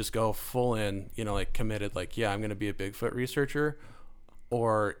they just go full in, like committed, like, yeah, I'm going to be a Bigfoot researcher.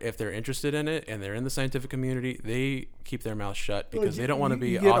 Or if they're interested in it and they're in the scientific community, they keep their mouth shut because they don't want to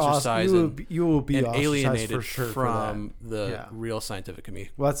be ostracized You will be and ostracized alienated for sure from for that. the Yeah. real scientific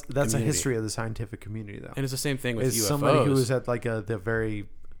community. Well, that's a community. history of the scientific community, though. And it's the same thing with Is UFOs. somebody who is at like the very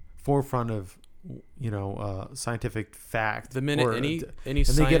forefront of scientific fact. The minute or- any and they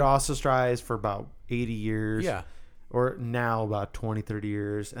science, get ostracized for about 80 years. yeah, Or now about 20, 30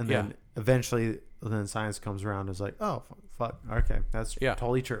 years, and then Yeah. eventually, then science comes around and is like, oh fuck, okay, that's Yeah.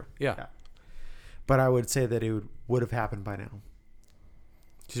 totally true. Yeah. But I would say that it would have happened by now,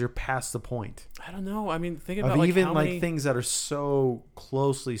 because you're past the point I don't know. I mean, think of about like even how like many, things that are so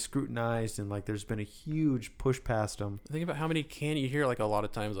closely scrutinized, and like there's been a huge push past them. think about how many you hear like a lot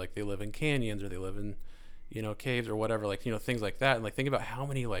of times like they live in canyons or they live in caves or whatever, like things like that, and like think about how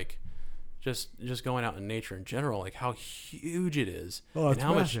many like just going out in nature in general, like how huge it is, and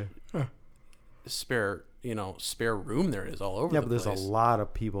how much spare room there is all over. Yeah, the but there's place. a lot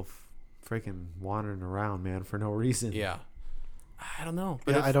of people freaking wandering around, man, for no reason. Yeah, I don't know.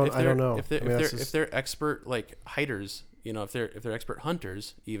 Yeah, I don't know. If they're I mean, that's if they're expert like hiders, if they're expert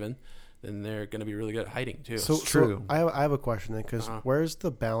hunters, even, then they're going to be really good at hiding too. So, true. I have a question then, because Uh-huh. where's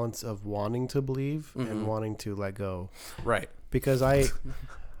the balance of wanting to believe Mm-hmm. and wanting to let go? right. Because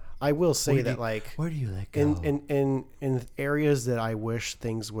I will say that, like, Where do you let go? in areas that I wish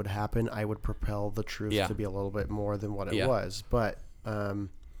things would happen, I would propel the truth Yeah. to be a little bit more than what it Yeah. was. But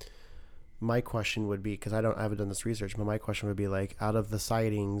my question would be, because I haven't done this research, but my question would be, like, out of the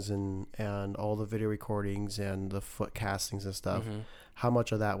sightings and all the video recordings and the foot castings and stuff, Mm-hmm. how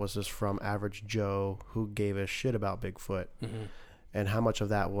much of that was just from average Joe who gave a shit about Bigfoot? Mm-hmm. And how much of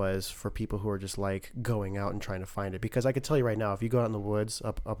that was for people who are just like going out and trying to find it? Because I could tell you right now, if you go out in the woods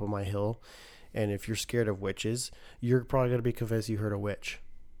up on my hill, and if you're scared of witches, you're probably going to be convinced you heard a witch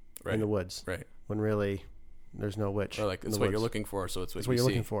Right. in the woods, Right. when really there's no witch. Or like in it's the what you're woods. looking for, so it's what It's you what you're see.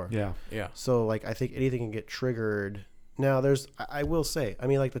 looking for. yeah. Yeah. So like, I think anything can get triggered. Now I will say, I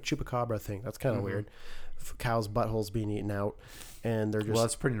mean, like the chupacabra thing, that's kind of weird. Cows' buttholes being eaten out, and they're just Well,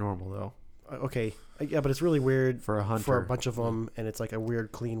 that's pretty normal though. okay. Yeah, but it's really weird For a hunter. for a bunch of them, and it's like a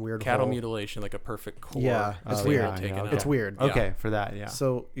weird, clean, weird Cattle hole. mutilation, like a perfect core. Yeah, it's Oh, weird. yeah, Taken yeah, out. okay. It's weird. Yeah. Okay, for that, yeah.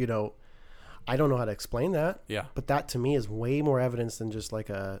 So, I don't know how to explain that, Yeah. but that to me is way more evidence than just like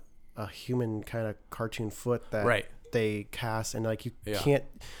a human kind of cartoon foot that Right. they cast. And like, you Yeah. can't,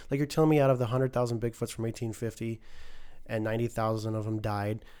 like, you're telling me out of the 100,000 Bigfoots from 1850 and 90,000 of them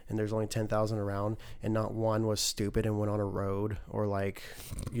died, and there's only 10,000 around, and not one was stupid and went on a road or like,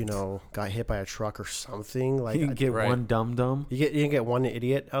 got hit by a truck or something. Like, You can get Right. one dum-dum. you can get one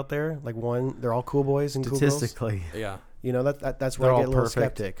idiot out there, like one, they're all cool boys and cool girls. Statistically, Yeah. That's where they're I all get a little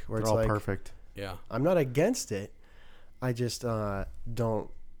perfect. skeptic, where they're it's all like, perfect. Yeah. I'm not against it. I just don't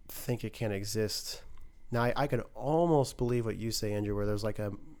think it can exist. Now, I could almost believe what you say, Andrew, where there's like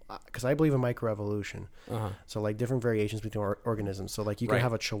because I believe in microevolution. Uh-huh. So like different variations between organisms. So like you can Right.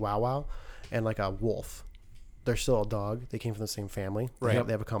 have a Chihuahua and like a wolf. They're still a dog. They came from the same family. Right.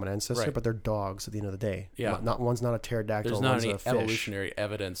 They have a common ancestor, Right. but they're dogs at the end of the day. Yeah. One's not a pterodactyl. There's not one's any a fish. evolutionary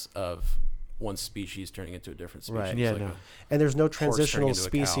evidence of one species turning into a different species. Right. Yeah, Like no. a- And there's no turning transitional into a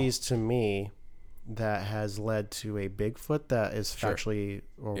cow. species to me that has led to a Bigfoot that is Sure. factually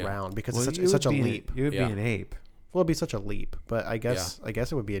Yeah. around, because Well, it's you such a would be leap. You would Yeah. be an ape. Well, it'd be such a leap, but I guess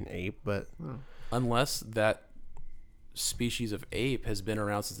it would be an ape. But unless that species of ape has been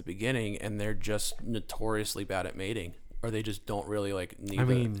around since the beginning and they're just notoriously bad at mating, or they just don't really like need I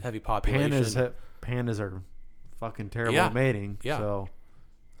the mean, heavy population. Pandas are fucking terrible Yeah. at mating. Yeah. So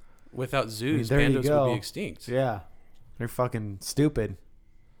Without zoos, there you pandas would go. be extinct. yeah, they're fucking stupid.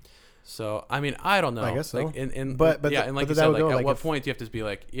 So I mean, I don't know. I guess so. Like, and But yeah, the- and like but you that said, would like go, at like, what if- point do you have to be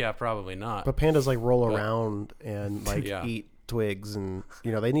like, yeah, probably not. but pandas like roll But- around and like Yeah. eat twigs, and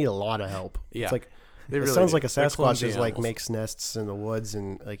they need a lot of help. Yeah. It's like They it really sounds do. like a They're Sasquatch clumsy is like animals. makes nests in the woods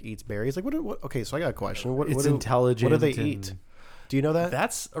and like eats berries. Like what? Okay, so I got a question. What? It's what do, intelligent. What do they and eat? Do you know that?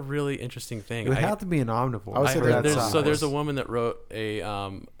 That's a really interesting thing. It would I- have to be an omnivore. I would I say for heard that that's there's, size. so there's a woman that wrote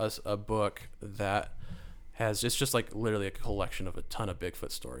a book that has it's just like literally a collection of a ton of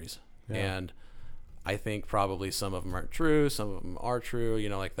Bigfoot stories, Yeah. and I think probably some of them aren't true, some of them are true, you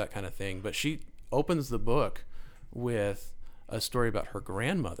know, like that kind of thing. But she opens the book with a story about her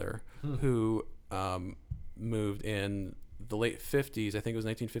grandmother who moved in the late 50s. I think it was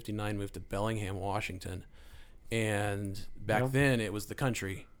 1959, moved to Bellingham, Washington. And back then it was the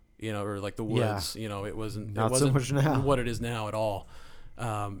country, you know, or like the woods, you know, it wasn't so much now. what it is now at all.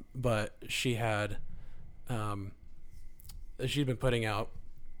 But she had, she'd been putting out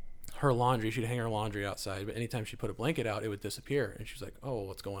her laundry. She'd hang her laundry outside, but anytime she put a blanket out, it would disappear. And she's like, oh,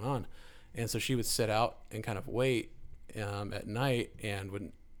 what's going on? And so she would sit out and kind of wait at night and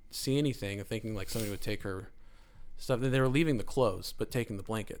wouldn't see anything, thinking like somebody would take her stuff. They were leaving the clothes, but taking the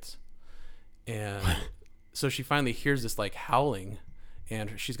blankets. And so she finally hears this like howling,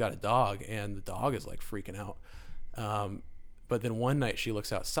 and she's got a dog, and the dog is like freaking out. But then one night she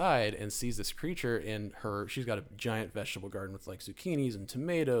looks outside and sees this creature in her, she's got a giant vegetable garden with like zucchinis and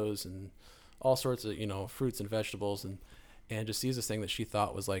tomatoes and all sorts of, you know, fruits and vegetables, and just sees this thing that she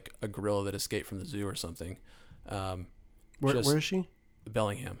thought was like a gorilla that escaped from the zoo or something. Where is she?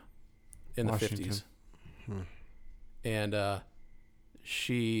 Bellingham in Washington. the 50s. And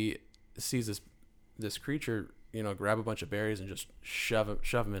she sees this creature, you know, grab a bunch of berries and just shove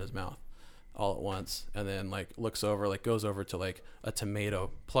them in his mouth all at once, and then like looks over, like goes over to like a tomato,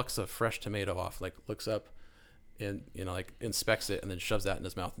 plucks a fresh tomato off, like looks up and, you know, like inspects it, and then shoves that in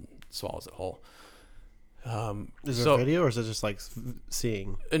his mouth and swallows it whole. Is there a video, or is it just like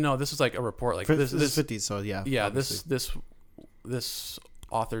seeing? No, this is like a report. Like this is 50s, so yeah. Yeah, obviously. this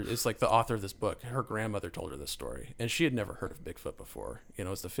author is like the author of this book. Her grandmother told her this story, and she had never heard of Bigfoot before. You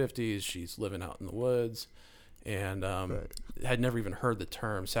know, it's the 50s. She's living out in the woods, and had never even heard the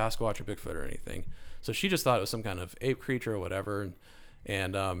term Sasquatch or Bigfoot or anything. So she just thought it was some kind of ape creature or whatever.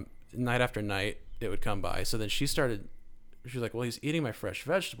 And night after night, it would come by. So then she's like, well, he's eating my fresh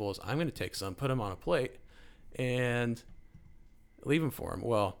vegetables. I'm going to take some, put them on a plate, and leave him for him.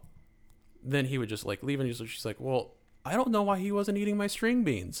 Well, then he would just like leave, and she's like, well, I don't know why he wasn't eating my string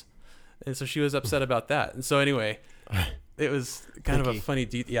beans. And so she was upset about that. And so anyway, it was kind of a funny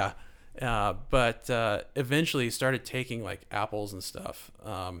yeah. But eventually started taking like apples and stuff,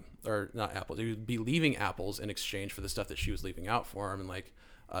 or not apples. He would be leaving apples in exchange for the stuff that she was leaving out for him, and like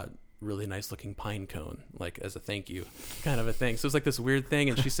a really nice looking pine cone, like as a thank you kind of a thing. So it was like this weird thing.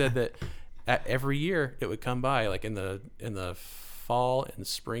 And she said that every year it would come by, like in the fall and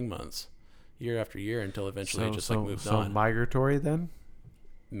spring months, year after year, until eventually it just like moved on. So migratory then?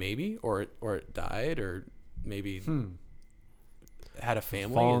 Maybe, or it died, or maybe had a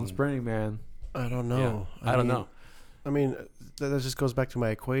family. Fall and spring, man. I don't know. Yeah, I don't know. I mean, that just goes back to my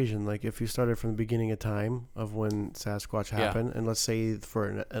equation. Like, if you started from the beginning of time of when Sasquatch happened, and let's say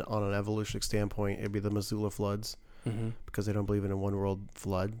on an evolutionary standpoint, it'd be the Missoula floods, because they don't believe in a one world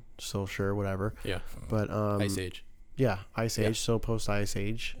flood. So sure, whatever. Yeah. But Ice Age. Yeah, Ice Age. So post Ice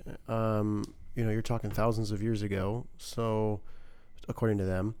Age, you know, you're talking thousands of years ago. So, according to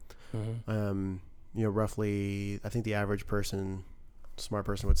them, you know, roughly, I think the average person, smart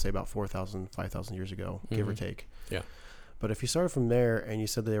person, would say about 4,000, 5,000 years ago, give or take. Yeah. But if you started from there and you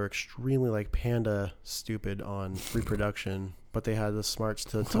said they were extremely like panda stupid on reproduction, but they had the smarts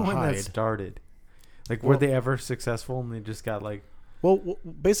to when hide. that started, like, were they ever successful? And they just got like, well,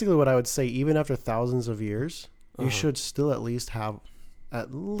 basically, what I would say, even after thousands of years, you should still at least have, I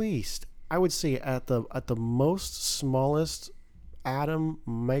would say at the most smallest atom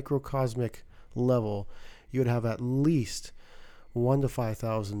microcosmic level, you would have at least 1,000 to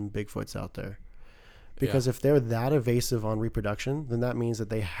 5,000 Bigfoots out there. Because if they're that evasive on reproduction, then that means that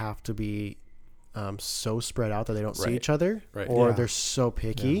they have to be so spread out that they don't see each other, or they're so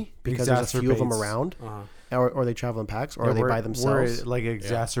picky because there's a few of them around, or they travel in packs, or are they by themselves. Where it like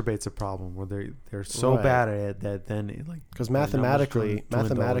exacerbates a problem where they're so bad at it that then it, like, because mathematically,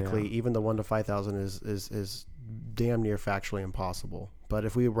 even the 1,000 to 5,000 is damn near factually impossible. But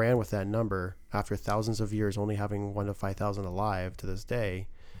if we ran with that number after thousands of years, only having 1,000 to 5,000 alive to this day,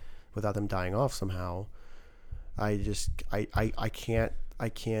 without them dying off somehow, I can't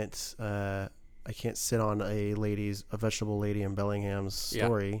sit on a vegetable lady in Bellingham's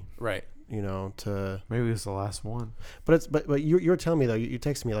story, right? You know, to maybe it's the last one. But you're telling me though, you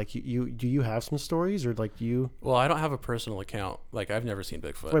texted me like you do you have some stories, or like you? Well, I don't have a personal account. Like, I've never seen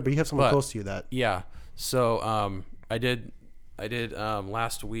Bigfoot. Right, but you have someone close to you that. Yeah. So I did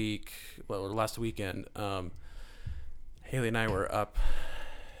last weekend. Haley and I were up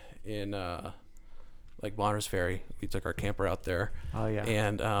in like Bonners Ferry. We took our camper out there. Oh yeah.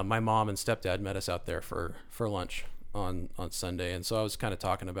 And my mom and stepdad met us out there for lunch on Sunday. And so I was kind of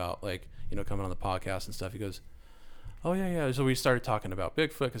talking about, like, you know, coming on the podcast and stuff. He goes, oh yeah. So we started talking about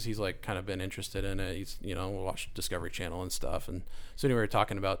Bigfoot because he's like kind of been interested in it. He's, you know, watched Discovery Channel and stuff. And so anyway, we were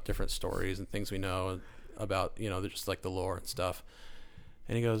talking about different stories and things we know about, you know, just like the lore and stuff.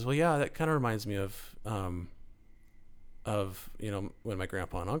 And he goes, well, yeah, that kind of reminds me of, you know, when my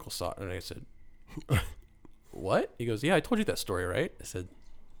grandpa and uncle saw it. And I said, what? He goes, yeah, I told you that story, right? I said,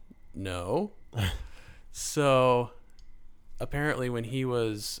 no. So apparently when he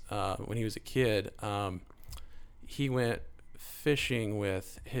was a kid, he went fishing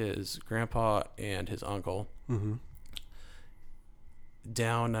with his grandpa and his uncle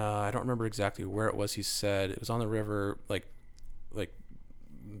down, I don't remember exactly where it was. He said it was on the river, like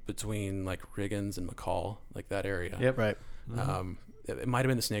between like Riggins and McCall, like that area. Yep. Right. It might have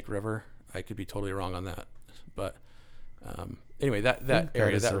been the Snake River. I could be totally wrong on that, but anyway, that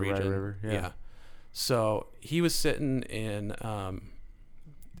area, is that the Red region, River, yeah. So he was sitting in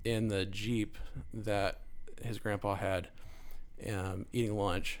the Jeep that his grandpa had, eating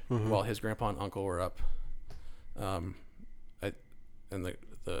lunch while his grandpa and uncle were up, in the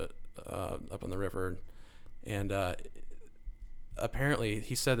up on the river, and apparently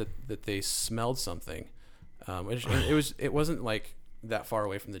he said that they smelled something. It wasn't like that far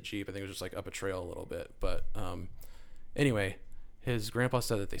away from the Jeep. I think it was just like up a trail a little bit. But anyway, his grandpa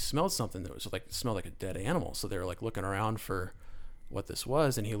said that they smelled something that was like smelled like a dead animal. So they were like looking around for what this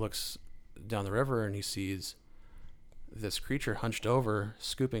was, and he looks down the river and he sees this creature hunched over,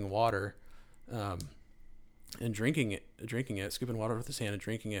 scooping water, and drinking it, scooping water with his hand and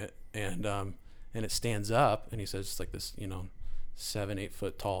drinking it, and it stands up, and he says it's like this, 7-8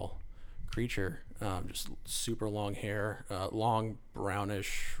 foot tall creature, just super long hair, long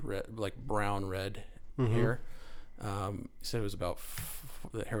brownish red, like brown red hair. He said it was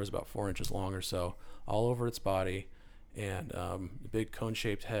the hair was about 4 inches long or so, all over its body, and the big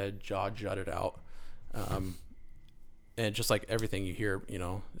cone-shaped head, jaw jutted out, and just like everything you hear,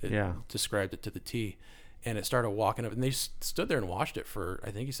 it described it to the T. And it started walking up, and they stood there and watched it for,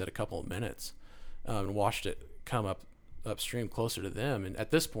 I think he said, a couple of minutes, and watched it come upstream closer to them. And at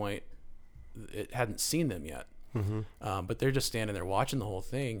this point, it hadn't seen them yet, but they're just standing there watching the whole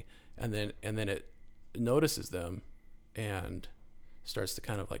thing, and then it notices them and starts to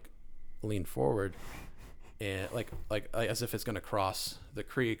kind of like lean forward, and like as if it's going to cross the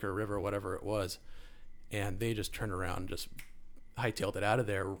creek or river or whatever it was, and they just turned around and just hightailed it out of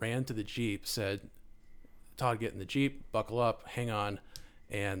there, ran to the Jeep, said, Todd, get in the Jeep, buckle up, hang on,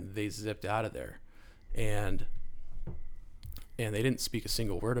 and they zipped out of there, and they didn't speak a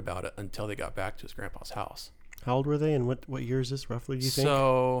single word about it until they got back to his grandpa's house. How old were they, and what year is this roughly, do you think?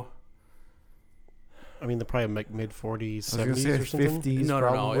 So, I mean, they're probably like mid-40s, 70s say or something? 50s.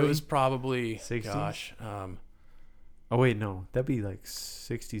 no, it was probably 60s? Gosh, Oh wait, no, that'd be like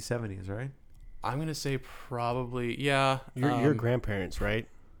 60s, 70s, right? I'm gonna say probably, yeah. Your grandparents, right?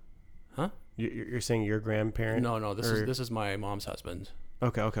 Huh? You're saying your grandparent? No. This is my mom's husband.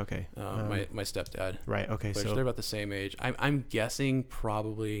 Okay. My stepdad. Right. Okay. Which So they're about the same age. I'm guessing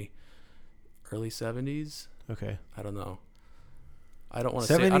probably early 70s. okay. I don't know. I don't want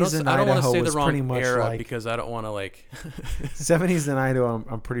to say. 70s in I don't want to Idaho say the was wrong pretty much era like- because I don't want to like. 70s in Idaho,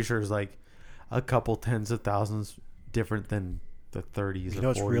 I'm pretty sure is like a couple tens of thousands different than the 30s. You know or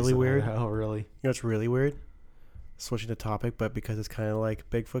what's 40s really in weird? Idaho, really? You know what's really weird? Switching the topic, but because it's kind of like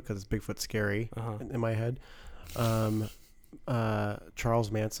Bigfoot, because it's Bigfoot scary in my head. Charles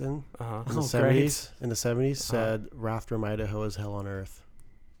Manson in the 70s said Rathdrum, Idaho is hell on earth.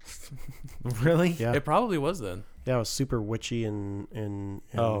 Really? Yeah. It probably was then. Yeah, it was super witchy and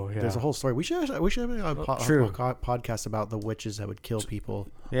Oh, yeah. there's a whole story. We should have a True. podcast about the witches that would kill people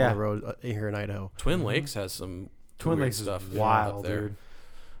Yeah. on the road here in Idaho. Twin Lakes has some Twin weird Lakes is stuff wild, up there. dude.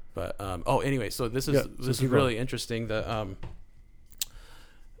 But anyway, so this is keep really interesting. The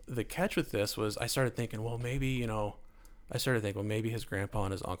catch with this was I started thinking, well, maybe his grandpa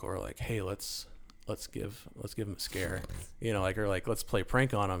and his uncle were like, hey, let's give him a scare, or let's play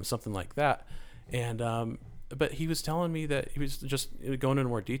prank on him, something like that. And but he was telling me that he was just going into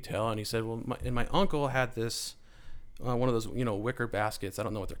more detail, and he said, well, my uncle had this. One of those, wicker baskets. I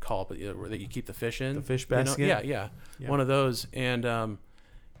don't know what they're called, but where you keep the fish in. The fish basket? Yeah. One of those. And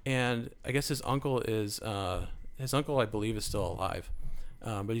I guess his uncle, I believe, is still alive,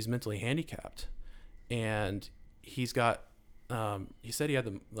 but he's mentally handicapped, and he's got. He said he had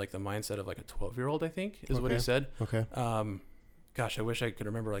the mindset of like a 12-year-old. I think is what he said. Okay. Gosh, I wish I could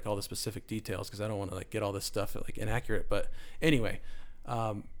remember all the specific details because I don't want to get all this stuff inaccurate. But anyway.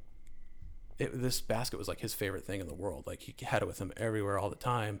 This basket was his favorite thing in the world. He had it with him everywhere all the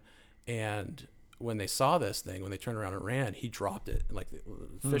time. And when they saw this thing, when they turned around and ran, he dropped it,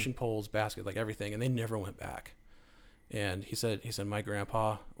 the fishing poles, basket, everything, and they never went back. And he said my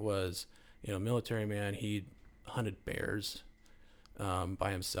grandpa was, military man. He hunted bears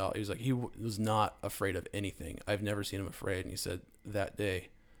by himself. He was like, he was not afraid of anything. I've never seen him afraid. And he said that day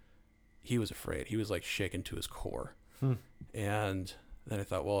he was afraid. He was like shaken to his core. And then I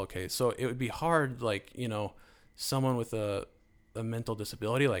thought, well, okay, so it would be hard, like, someone with a mental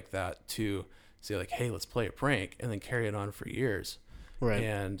disability like that to say like, hey, let's play a prank, and then carry it on for years. Right.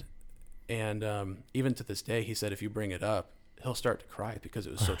 And even to this day, he said if you bring it up, he'll start to cry because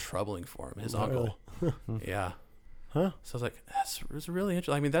it was so troubling for him. His uncle. Yeah. Huh? So I was like, it's really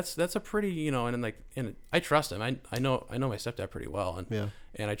interesting. I mean, that's a pretty, and I trust him. I know my stepdad pretty well,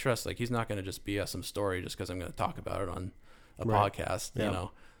 and I trust, like, he's not going to just BS some story just because I'm going to talk about it on a podcast,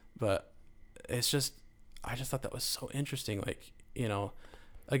 But it's just, I just thought that was so interesting. Like,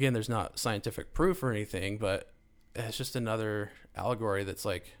 again, there's not scientific proof or anything, but it's just another allegory that's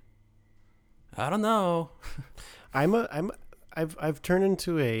like, I don't know. I've turned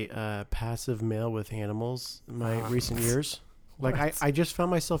into a passive male with animals in my recent years. Like I just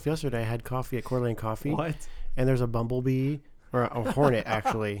found myself yesterday. I had coffee at Coeur d'Alene Coffee. What? And there's a bumblebee or a hornet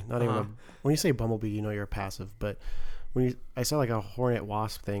actually. Not even when you say bumblebee, you're passive. But I saw like a hornet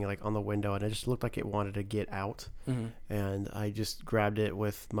wasp thing like on the window, and it just looked like it wanted to get out. And I just grabbed it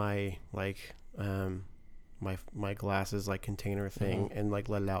with my like my glasses like container thing and like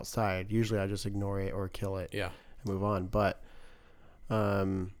let it outside. Usually I just ignore it or kill it. Yeah. And move on. But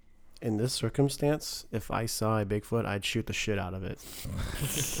in this circumstance, if I saw a Bigfoot, I'd shoot the shit out of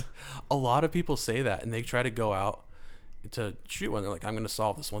it. A lot of people say that, and they try to go out to shoot one. They're like, I'm going to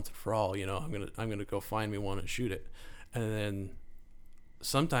solve this once and for all. I'm going to go find me one and shoot it. And then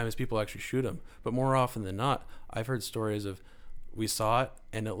sometimes people actually shoot them, but more often than not, I've heard stories of we saw it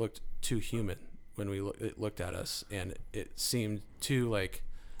and it looked too human when it looked at us, and it seemed too like.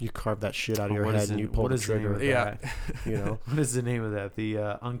 You carve that shit out of your head and you pull the trigger. Yeah. What is the name of that?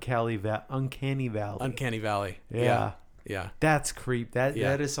 The Uncanny Valley. Uncanny Valley. Yeah. Yeah. That's creep. That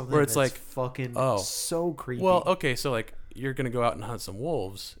is something where it's that's like, fucking so creepy. Well, okay, so like you're gonna go out and hunt some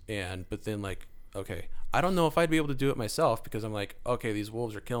wolves, but then like, okay, I don't know if I'd be able to do it myself because I'm like, okay, these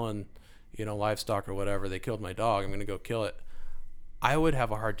wolves are killing, livestock or whatever. They killed my dog. I'm gonna go kill it. I would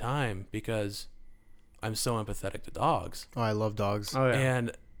have a hard time because I'm so empathetic to dogs. Oh, I love dogs. Oh yeah.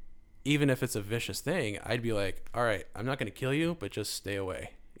 And even if it's a vicious thing, I'd be like, all right, I'm not going to kill you, but just stay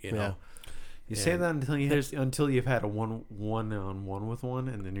away, Yeah. You say that until you've had a one-on-one with one,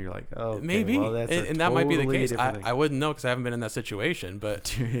 and then you're like, oh, okay, maybe, well, that's and that might be the case. I I wouldn't know because I haven't been in that situation, but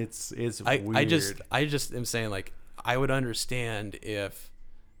Dude, it's weird. I just am saying, like, I would understand if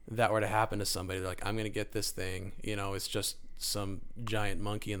that were to happen to somebody. Like, I'm going to get this thing, it's just some giant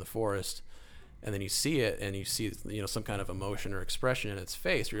monkey in the forest. And then you see it, and you see, some kind of emotion or expression in its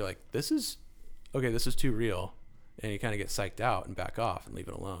face, where you're like, this is too real. And you kind of get psyched out and back off and leave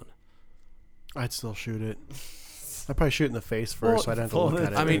it alone. I'd still shoot it. I'd probably shoot it in the face first, so I'd have to look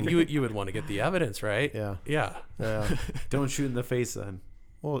at it. I mean, you would want to get the evidence, right? Yeah. Yeah. Don't shoot in the face then.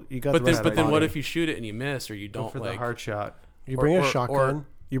 Well, you got But the rest then of the what body. if you shoot it and you miss, or you Go don't for like the hard shot. You bring a or- shotgun.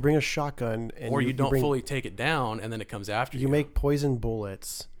 You bring a shotgun, and or you don't bring, fully take it down, and then it comes after you. You make poison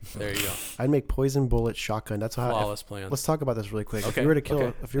bullets. There you go. I'd make poison bullet shotgun. That's how. Flawless plan. Let's talk about this really quick. If Okay, you were to kill,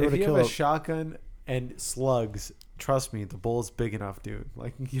 okay. if you were If to you kill, have a shotgun and slugs, trust me, the bullet's big enough, dude.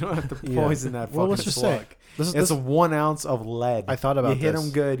 Like, you don't have to Yeah. poison that fucking Well, let's just slug. say this It's a 1 ounce of lead. I thought about you hit this.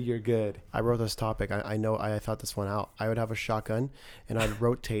 them good, you're good. I wrote this topic. I know. I thought this one out. I would have a shotgun, and I'd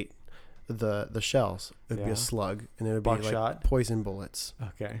rotate the shells. It'd be Yeah. a slug, and it would be Buckshot? like poison bullets.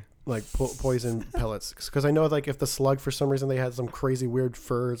 Okay. Like poison pellets, because I know like if the slug for some reason they had some crazy weird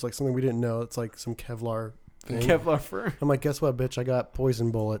furs, like something we didn't know, it's like some Kevlar thing. Kevlar fur. I'm like, guess what, bitch? I got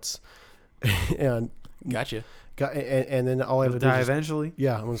poison bullets, and Gotcha. and then all I have You'll to do die is just, eventually.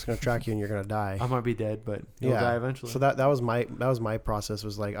 yeah, I'm just gonna track you and you're gonna die. I might be dead, but you'll die eventually. So that was my process,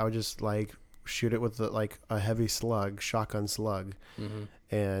 was like I would just like shoot it with like a heavy slug, shotgun slug,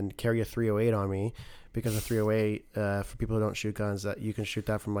 and carry a 308 on me. Because a 308, for people who don't shoot guns, that you can shoot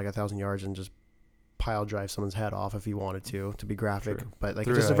that from like 1,000 yards and just pile drive someone's head off if you wanted to be graphic. True. But like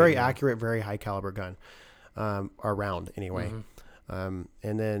it's just a very 308, yeah. accurate, very high caliber gun, or round anyway. And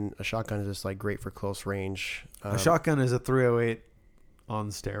then a shotgun is just like great for close range. A shotgun is a 308 on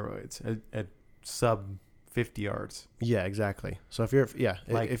steroids at sub 50 yards. Yeah, exactly. So if you're if you're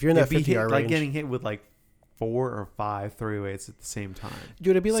in that it'd be 50 yard like range, getting hit with like 4 or 5 308s at the same time.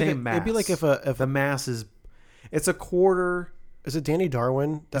 dude, it'd be like Same it'd be like mass. if The mass is, it's a quarter. is it Danny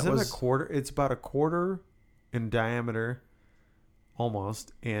Darwin that Isn't was it a quarter? It's about a quarter in diameter,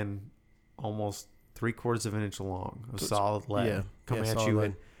 almost, and almost 3/4 of an inch long of solid lead yeah, coming at solid you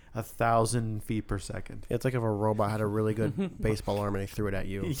lead. 1,000 feet per second. It's like if a robot had a really good baseball arm and they threw it at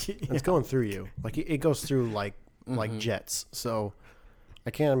you. It's going through you. Like it goes through like jets. So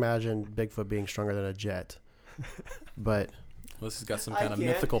I can't imagine Bigfoot being stronger than a jet. But Well, this has got some kind of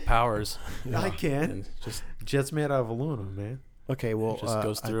mythical powers. I can. And just Jet's made out of aluminum, man. okay, well, It just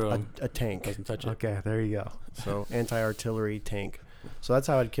goes through 'em. a tank. doesn't touch it. Okay, there you go. So anti-artillery tank. So that's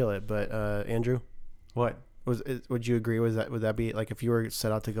how I'd kill it. But Andrew, What? would you agree with that? Would that be like if you were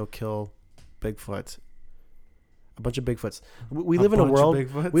set out to go kill Bigfoot, a bunch of Bigfoots? We live in a bunch of world.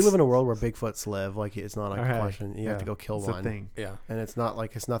 Bigfoots? We live in a world where Bigfoots live. Like it's not like a Okay, question. You have to yeah, go kill it's a one, thing. Yeah. and it's not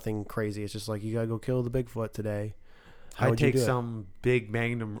like it's nothing crazy. It's just like you gotta go kill the Bigfoot today. How I would you take do it? some big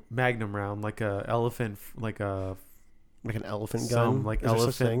magnum round, like a elephant, like a Like an elephant gun. some like Is there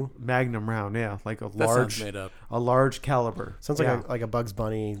such thing? elephant magnum round. Yeah, like a That sounds large, made up. a large caliber. Sounds like Yeah. like a Bugs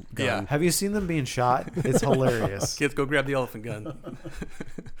Bunny gun. Yeah. Have you seen them being shot? It's hilarious. Kids, go grab the elephant gun.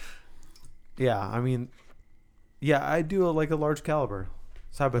 Yeah, I mean, yeah, I do like a large caliber,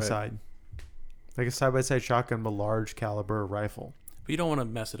 side by Right. side, like a side by side shotgun, but large caliber rifle. But you don't want to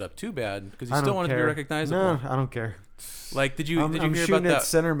mess it up too bad because you I still don't want it to be care. recognizable. No, I don't care. Like, did you I'm hear shooting about at that?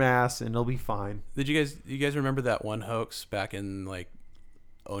 center mass, and it'll be fine. Did you guys remember that one hoax back in like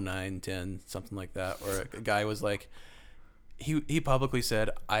 09, 10, something like that, where a guy was like, he publicly said,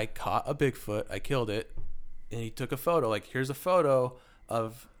 "I caught a Bigfoot, I killed it," and he took a photo. Like, here's a photo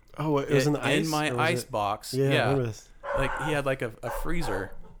of Oh, it was in the ice. in my or was ice it- box. Yeah, I Yeah, remember this. like he had like a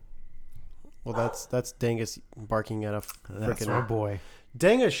freezer. Well, that's Dangus barking at a That's freaking my boy.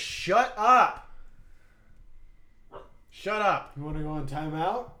 Dangus. Shut up! Shut up! You want to go on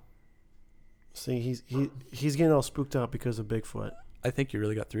timeout? See, he's getting all spooked out because of Bigfoot. I think you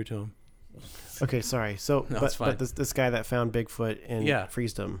really got through to him. Okay, sorry. So, No, it's fine. but this guy that found Bigfoot and Yeah.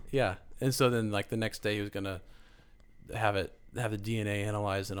 freezed him. Yeah, and so then like the next day he was gonna have the DNA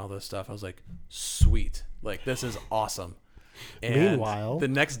analyzed and all this stuff. I was like, sweet, like this is awesome. And Meanwhile- the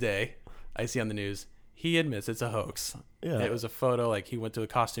next day, I see on the news he admits it's a hoax. Yeah, It was a photo. Like he went to a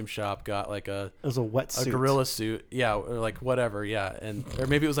costume shop, got like a wetsuit. gorilla suit, yeah, or like whatever, yeah, and or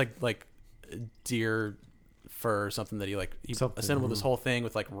maybe it was like deer fur or something that he Something. assembled this whole thing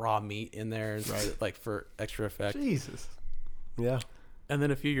with like raw meat in there, and like for extra effect. Jesus. Yeah. And then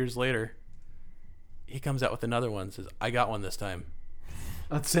a few years later, he comes out with another one. Says, "I got one this time."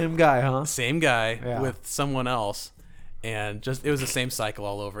 That same guy, huh? Same guy Yeah. with someone else, and just it was the same cycle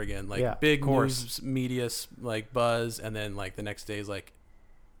all over again. Like Yeah, big of course. news media like buzz, and then like the next day is like,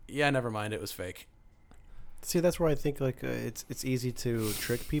 "Yeah, never mind, it was fake." See, that's where I think like it's easy to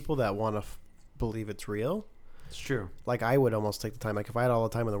trick people that want to believe it's real. It's true. Like I would almost take the time. Like if I had all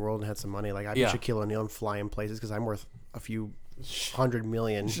the time in the world and had some money, like I'd be Yeah. Shaquille O'Neal and fly in places because I'm worth a few 100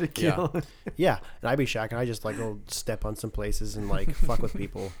 million. Shaquille. Yeah, and I'd be Shaq and I just like go step on some places and like fuck with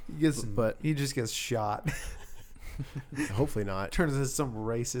people. But he just gets shot. hopefully not. Turns into some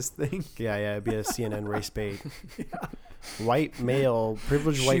racist thing. Yeah, it'd be a CNN race bait. White male,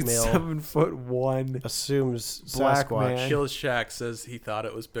 privileged white Shoots male 7'1" assumes Black Sasquatch. man. Kills Shaq, says he thought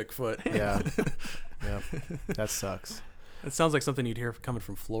it was Bigfoot. Yeah, yeah, that sucks. It sounds like something you'd hear coming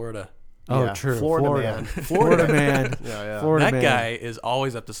from Florida. Oh, Yeah, true. Florida man. Florida man. Yeah, yeah. Florida That man. guy is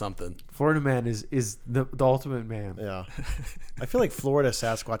always up to something. Florida man is the ultimate man. Yeah, I feel like Florida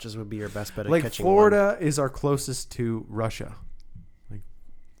Sasquatches would be your best bet at Like catching Florida is our closest to Russia.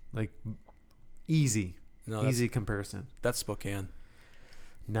 Like easy. No, that's, Easy comparison. that's Spokane.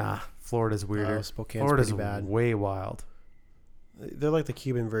 Nah, Florida's weirder. Spokane's Florida's pretty bad. way wild. one. They're like the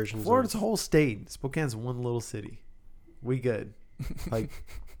Cuban versions. Florida's a of, whole state. Spokane's one little city. We good. Like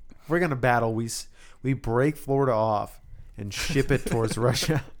if we're gonna battle, we break Florida off and ship it towards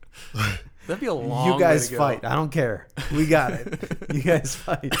Russia. That'd be a long. You way guys to go. fight. I don't care. We got it. You guys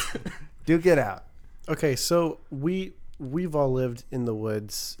fight. Duke it out. Okay, so we've all lived in the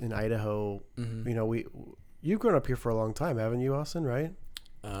woods in Idaho. Mhm. You know, you've grown up here for a long time, haven't you, Austin? Right?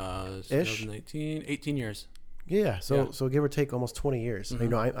 Ish? 2019, 18 years. Yeah. So Yeah. so give or take almost 20 years. Mhm. You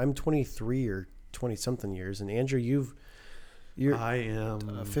know, I'm 23 or 20 something years, and Andrew, you're I am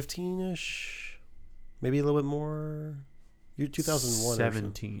 15ish, maybe a little bit more. You're 2001. or something.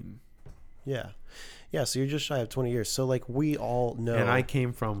 17. Yeah. So you're just shy of 20 years. So like we all know. And I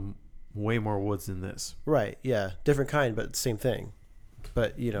came from way more woods than this. right. Yeah. Different kind, but same thing.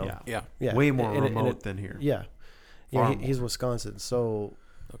 But you know. Yeah. Yeah. Yeah. Way more And remote than here. Yeah. Yeah. Far He's Wisconsin, so.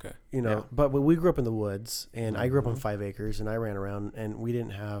 Okay. You know, Yeah. but we grew up in the woods, and I grew up on Mhm. 5 acres, and I ran around, and we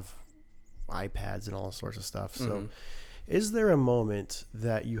didn't have iPads and all sorts of stuff. So, Mhm. is there a moment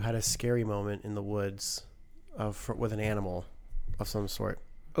that you had a scary moment in the woods with an animal of some sort?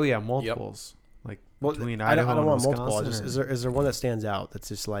 Oh yeah, multiples. Like Well, between I don't Idaho want and multiple. Wisconsin, Is there one that stands out that's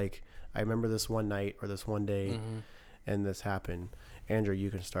just like, I remember this one night or this one day Mm-hmm. and this happened? Andrew, you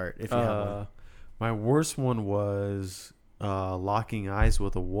can start if you have one. My worst one was locking eyes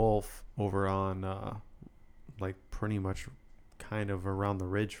with a wolf over on like pretty much kind of around the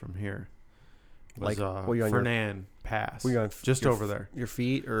ridge from here. It was, Like, were you on your- Fernan Pass. Were you on just your over there? Your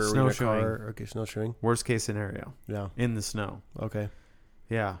feet or were you in a Snowshoeing. car? Okay, snowshoeing. Worst case scenario, Yeah. in the snow. Okay.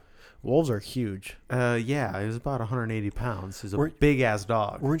 Yeah. Wolves are huge. Yeah, it was about 180 pounds. He's a Weren't- big ass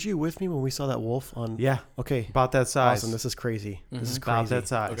dog. Weren't you with me when we saw that wolf on? Yeah, Okay. about that size. Awesome. This is crazy. This is About crazy. that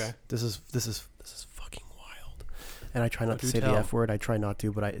size. Okay. This is fucking wild. And I try not to Do say tell. the F word. I try not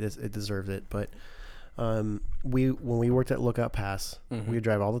to, but it deserves it. But when we worked at Lookout Pass, Mm-hmm. we would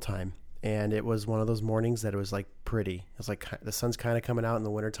drive all the time, and it was one of those mornings that it was like pretty. It's like the sun's kind of coming out in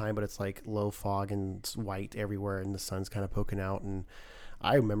the wintertime, but it's like low fog and it's white everywhere, and the sun's kind of poking out. And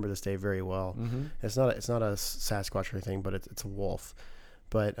I remember this day very well. Mm-hmm. It's not a Sasquatch or anything, but it's a wolf.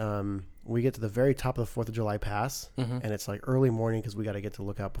 But we get to the very top of the 4th of July Pass, and it's like early morning because we got to get to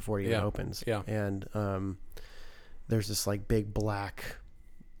Lookout before it even Yeah. opens. Yeah. And there's this like big black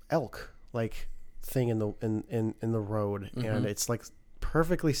elk like thing in the road, and it's like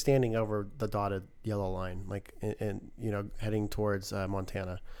perfectly standing over the dotted yellow line, like in heading towards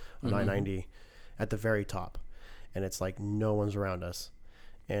Montana on I-90 at the very top, and it's like no one's around us.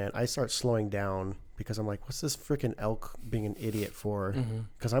 And I start slowing down because I'm like, what's this freaking elk being an idiot for?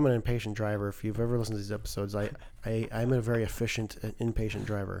 Because I'm an impatient driver. If you've ever listened to these episodes, I'm a very efficient, impatient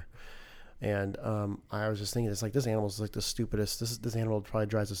driver. And I was just thinking, it's like, this animal's like the stupidest. This animal probably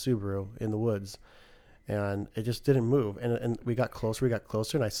drives a Subaru in the woods. And it just didn't move. And we got closer,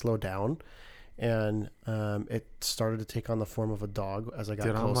 and I slowed down. And it started to take on the form of a dog as I got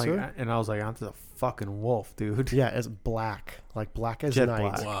Dude, closer. I was like, onto the fucking wolf, dude. Yeah, it's black as Jet night.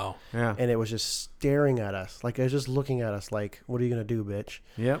 black. Wow. Yeah. And it was just staring at us. Like, it was just looking at us like, what are you going to do, bitch?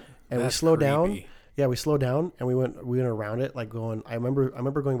 Yep. And That's we slowed down. creepy. Yeah, we slowed down and we went around it, like going, I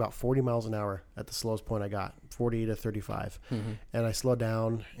remember going about 40 miles an hour at the slowest point I got, 40 to 35. And I slowed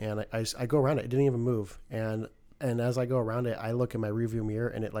down and I go around it. It didn't even move. And as I go around it, I look in my rearview mirror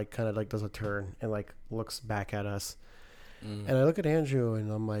and it like kind of like does a turn and like looks back at us. And I look at Andrew and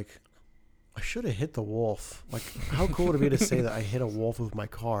I'm like, I should have hit the wolf. Like, how cool would it be to say that I hit a wolf with my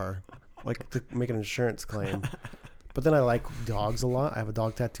car, like to make an insurance claim? But then I like dogs a lot. I have a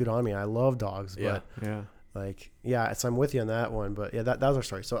dog tattooed on me. I love dogs, but Yeah. like, yeah, so I'm with you on that one. But yeah, that was our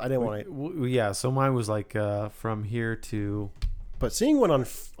story. So I didn't want to. Yeah. So mine was like from here to But seeing one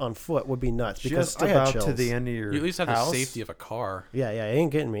on foot would be nuts because just I had about chills. to the end of your You at least have house. the safety of a car. Yeah, it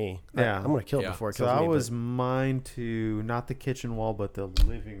ain't getting me. Yeah. I'm gonna kill it Yeah. before it So kills that me. was mine to not the kitchen wall, but the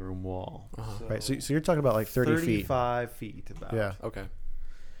living room wall. right. So you're talking about like 30 feet. 35 feet about. Yeah. Okay.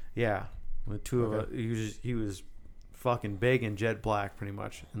 Yeah. With two of us, he was fucking big and jet black pretty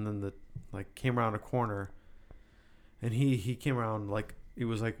much, and then came around a corner, and he came around like it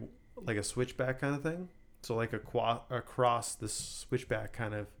was like a switchback kind of thing. So like across the switchback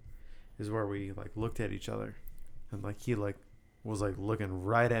kind of is where we like looked at each other, and like he like was like looking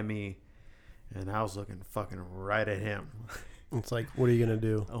right at me, and I was looking fucking right at him. It's like, what are you gonna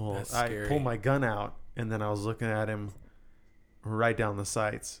do? Oh, That's I scary. pulled my gun out, and then I was looking at him right down the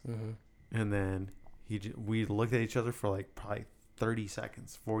sights, and then we looked at each other for like probably 30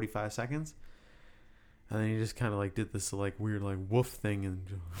 seconds, 45 seconds, and then he just kind of like did this like weird like woof thing,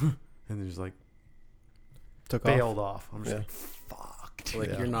 and just like Took bailed off. I'm just Yeah. like, fuck, dude.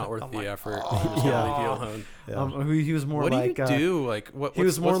 Like, you're not worth I'm the like, effort. oh. You're just gonna leave you alone. Yeah. He was more What like do you do? Like, what? he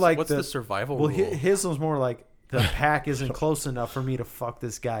was more what's, like what's the survival well, rule? his was more like the pack isn't close enough for me to fuck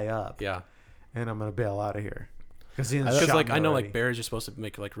this guy up, Yeah. and I'm gonna bail out of here because Because like I know like bears are supposed to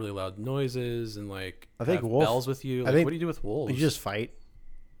make like really loud noises and like I think have wolf- bells with you. I Like, think- what do you do with wolves? You just fight.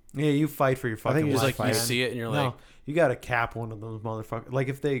 Yeah, you fight for your fucking think you life. just like you fight. see it and you're No, like, you gotta cap one of those motherfuckers. Like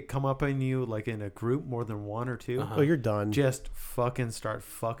if they come up on you like in a group, more than one or two, Uh-huh. Oh, you're done. just fucking start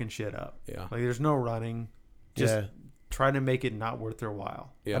fucking shit up. yeah, Like there's no running. Just Yeah. try to make it not worth their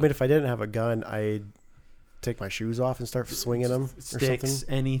while. yeah. I mean, if I didn't have a gun, I'd take my shoes off and start swinging them or Sticks, something.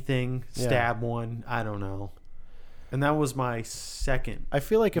 anything, Yeah. stab one. I don't know. And that was my second. I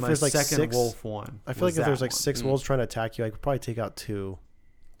feel like if my there's like second six, wolf one. I feel like was if there's that like one. six wolves trying to attack you, I could probably take out two,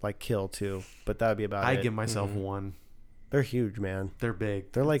 like kill two, but that would be about I it. give myself one. They're huge, man. They're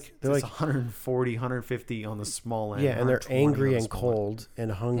big. They're like It's 140, 150 on the small end. yeah, and they're 120 angry on the and small end. cold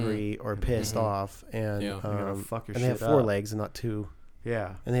and hungry or pissed off, and Yeah. They're gonna fuck your and they have shit 4 up. legs and not 2,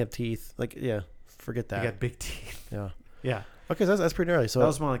 Yeah, and they have teeth. Like, yeah, forget they that. got big teeth. Yeah. Yeah. Okay, so that's pretty early. So That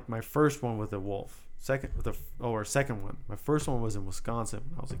was my first one with a wolf. Second one. My first one was in Wisconsin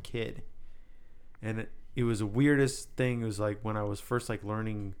when I was a kid, And it was the weirdest thing. It was like when I was first like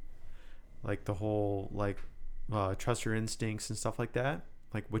learning like the whole like trust your instincts and stuff like that.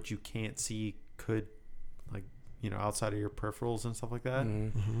 Like what you can't see could like, you know, outside of your peripherals and stuff like that.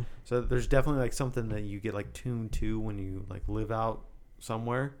 Mm-hmm. So there's definitely like something that you get like tuned to when you like live out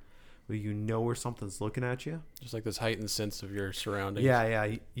somewhere where you know where something's looking at you. Just like this heightened sense of your surroundings.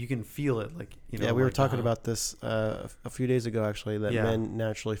 Yeah. You can feel it. Like, you know, Yeah, we were like, talking about this a few days ago, actually, that Yeah. men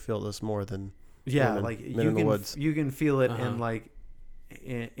naturally feel this more than yeah, women, like men you in the can, woods. you can feel it. Uh-huh. And like,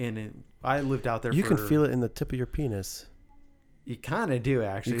 I lived out there. You for, can feel it in the tip of your penis. You kind of do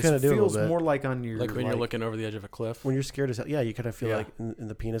actually. You kinda It do a little feels bit. more like on your, Like when you're looking over the edge of a cliff. When you're scared as hell, yeah, you kind of feel Yeah. like in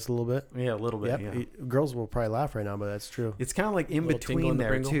the penis a little bit. Yeah, a little bit. Yep. Yeah. Girls will probably laugh right now, but that's true. It's kind of like in Little tingle between in the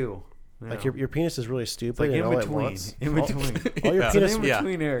there pringle. too. Like Yeah. your penis is really stupid. It's like and in all it between. wants, In between. all your Yeah. penis, It's an in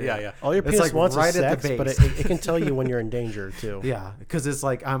between area. Yeah. all your It's penis like wants right is at the sex, but base. it can tell you when you're in danger too. Yeah, because it's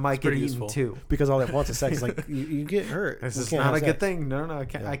like I might get pretty eaten useful. too. Because all it wants is sex. Like you get hurt. This You is can't not have a good sex. thing. No, I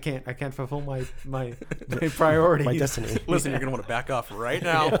can't. Yeah. I can't fulfill my priorities. My destiny. Listen, you're gonna want to back off right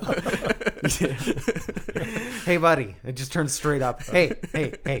now. Hey, buddy, it just turned straight up. Hey,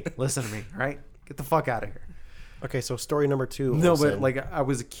 listen to me, all right? Get the fuck out of here. Okay, so story number 2. No, but Olsen. like I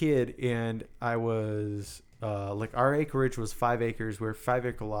was a kid and I was like our acreage was 5 acres. We're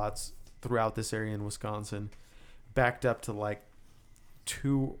 5-acre lots throughout this area in Wisconsin, backed up to like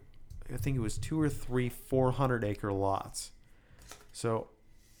 2 or 3 400-acre lots. So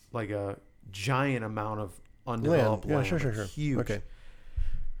like a giant amount of undeveloped Yeah, land. sure. Huge. Okay.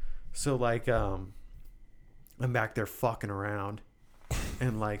 So like I'm back there fucking around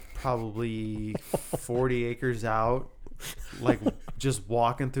and like probably 40 acres out, like just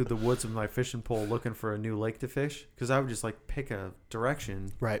walking through the woods with my fishing pole looking for a new lake to fish, because I would just like pick a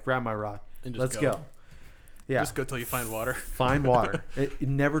direction, Right. grab my rod, And just let's go. go. Yeah, Just go till you find water. find water. It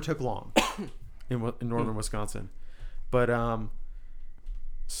never took long in northern Wisconsin, but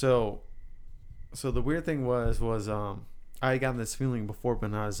so the weird thing was I got this feeling before,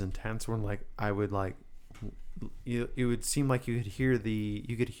 but not as intense. When like I would like, it would seem like you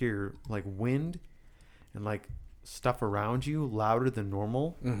could hear like wind and like stuff around you louder than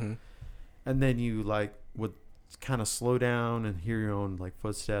normal, Mm-hmm. and then you like would kind of slow down and hear your own like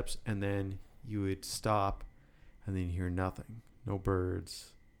footsteps, and then you would stop, and then you hear nothing, no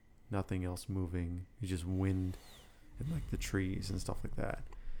birds, nothing else moving. You just wind and like the trees and stuff like that,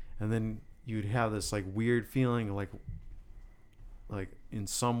 and then you'd have this like weird feeling like in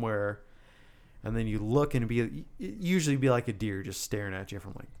somewhere, and then you look and it'd usually be like a deer just staring at you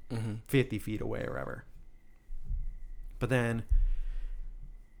from like Mm-hmm. 50 feet away or whatever. But then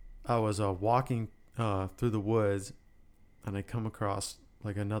I was walking through the woods, and I come across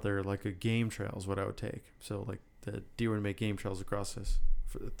like another, like a game trail is what I would take. So like the deer would make game trails across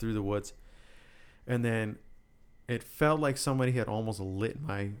through the woods, and then it felt like somebody had almost lit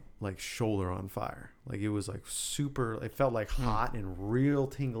my like shoulder on fire. Like it was like super, it felt like hot and real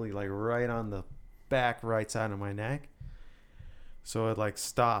tingly, like right on the back right side of my neck. So I like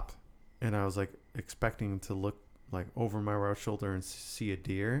stopped, and I was like expecting to look like over my right shoulder and see a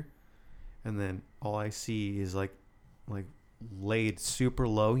deer, and then all I see is like laid super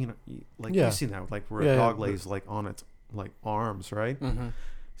low, you know, like Yeah. you've seen that, like where Yeah, a dog yeah. lays like on its like arms, right? Mm-hmm.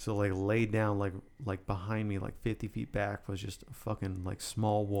 So like laid down like behind me, like 50 feet back, was just a fucking like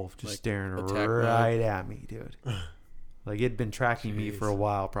small wolf just Like staring attack right at me, dude. Like it'd been tracking me for a Jeez.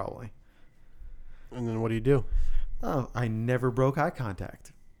 while, probably. And then what do you do? Oh, I never broke eye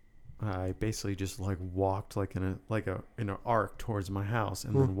contact. I basically just like walked like in an arc towards my house,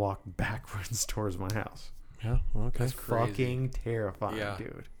 and then walked backwards towards my house. Yeah. Okay. That's crazy. Fucking terrifying, Yeah.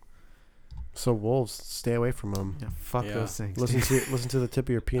 dude. So wolves, stay away from them. Yeah, fuck Yeah. those things. Listen dude. to listen to the tip of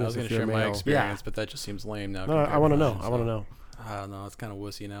your I penis was gonna if you're share my male. experience, but that just seems lame now. No, compared I want to to know. mine, I want to so- know. I don't know. It's kind of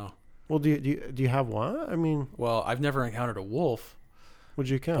wussy now. Well, do you have one? I mean, Well, I've never encountered a wolf, would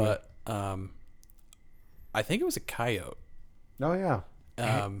you count? but I think it was a coyote. Oh yeah.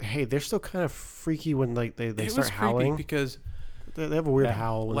 Hey, they're still kind of freaky when like they It start was howling. creepy because They have a weird Yeah.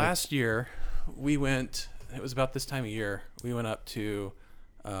 howl. When last year we went. It was about this time of year. We went up to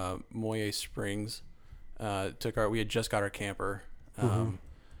Moye Springs. We had just got our camper,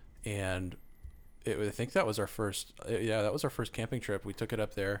 and I think that was our first. That was our first camping trip. We took it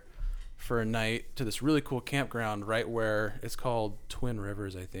up there for a night to this really cool campground right where it's called Twin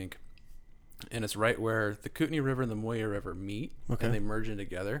Rivers, I think, and it's right where the Kootenai River and the Moye River meet, Okay. and they merge in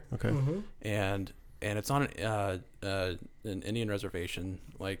together. okay. And it's on an Indian reservation,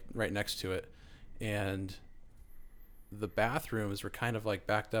 like right next to it, and the bathrooms were kind of like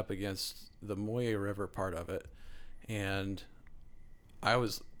backed up against the Moye River part of it, and I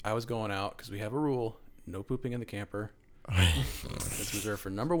was I was going out because we have a rule: no pooping in the camper. It's reserved for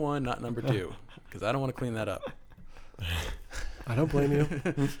number 1, not number 2, because I don't want to clean that up. I don't blame you.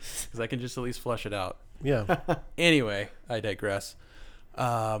 Because I can just at least flush it out. Yeah. Anyway, I digress.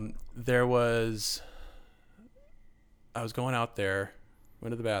 I was going out there,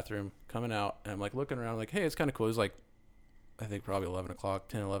 went to the bathroom, coming out, and I'm like looking around, like, hey, it's kind of cool. It was like, I think probably 11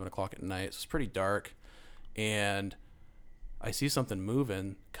 o'clock at night. So it's pretty dark. And I see something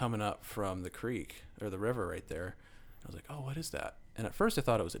moving coming up from the creek or the river right there. I was like, oh, what is that? And at first I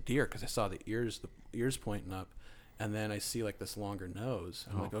thought it was a deer because I saw the ears pointing up. And then I see like this longer nose.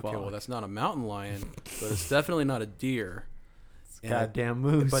 I'm like, okay, well, that's not a mountain lion, but it's definitely not a deer. Goddamn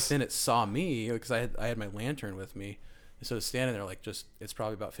moose. But then it saw me because I had my lantern with me. And so it's standing there like it's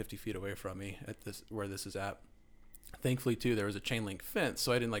probably about 50 feet away from me at where this is at. Thankfully, too, there was a chain link fence,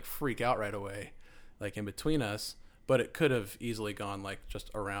 so I didn't like freak out right away, like in between us. But it could have easily gone like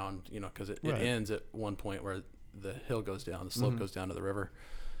just around, because it ends at one point where the hill goes down, the slope goes down to the river.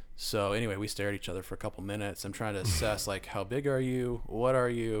 So anyway, we stared at each other for a couple minutes. I'm trying to assess like, how big are you? What are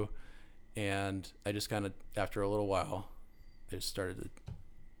you? And I just kind of, after a little while, I just started to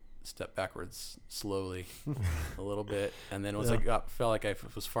step backwards slowly a little bit. And then once I felt like I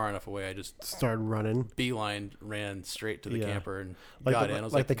was far enough away, I just started running. Ran straight to the camper and like got the, in. I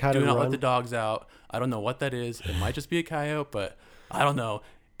was like like, the kind do of not run. let the dogs out. I don't know what that is. It might just be a coyote, but I don't know.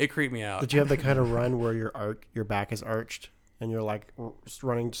 It creeped me out. Did you have the kind of run where your back is arched and you're like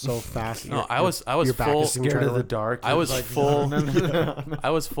running so fast? No, I was your back full is scared of the dark. I was like, full. No. I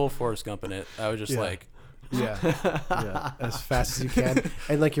was full Forrest Gumping it. I was just like, yeah, as fast as you can,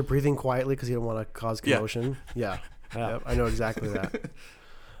 and like you're breathing quietly because you don't want to cause commotion. Yeah. Yep, I know exactly that.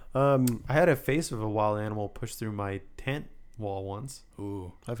 I had a face of a wild animal push through my tent wall once.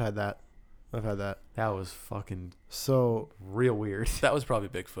 ooh, I've had that. That was fucking So real weird. that was probably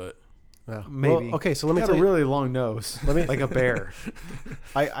Bigfoot. yeah, Maybe. Well, okay, so let me Got tell a you. really long nose, like a bear.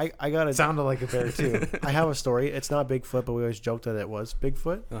 I got It sounded like a bear too. I have a story. It's not Bigfoot, but we always joked that it was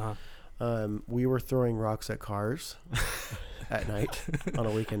Bigfoot. We were throwing rocks at cars at night on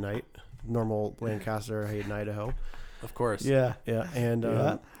a weekend night. Normal Lancaster, Hayden, Idaho. Of course. Yeah, and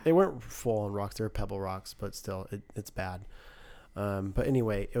Yeah. they weren't full on rocks; they were pebble rocks, but still, it's bad. But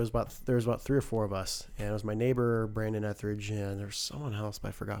anyway, there was about 3 or 4 of us, and it was my neighbor Brandon Etheridge, and there was someone else, but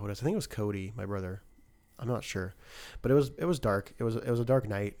I forgot who it was. I think it was Cody, my brother. I'm not sure, but it was dark. It was a dark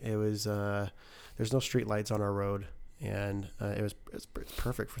night. It was there's no street lights on our road, and it's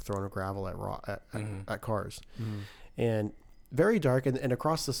perfect for throwing gravel at cars, and very dark. And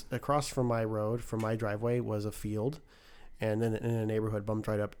across from my road, from my driveway, was a field, and then in a neighborhood bumped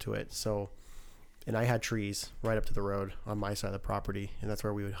right up to it. So. And I had trees right up to the road on my side of the property, and that's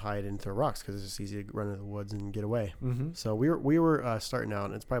where we would hide and throw rocks because it's just easy to run into the woods and get away. So we were starting out,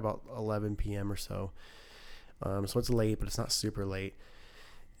 and it's probably about 11 p.m. or so. So it's late, but it's not super late.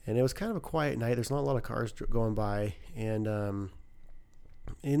 And it was kind of a quiet night. There's not a lot of cars going by, and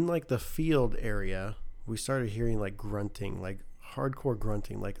in like the field area, we started hearing like grunting, like hardcore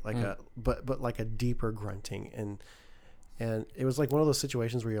grunting, like a deeper grunting, and it was like one of those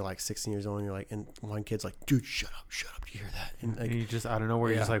situations where you're like 16 years old and you're like, and one kid's like, dude, shut up. Do you hear that? And like, And you just, I don't know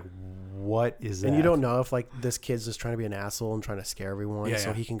where you're just like, what is that? and you don't know if like this kid's just trying to be an asshole and trying to scare everyone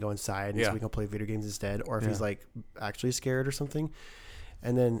so he can go inside and so we can play video games instead, or if he's like actually scared or something.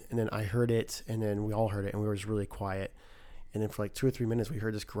 And then I heard it, and then we all heard it, and we were just really quiet. And then for like 2 or 3 minutes, we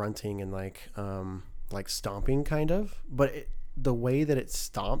heard this grunting and like stomping kind of, but the way that it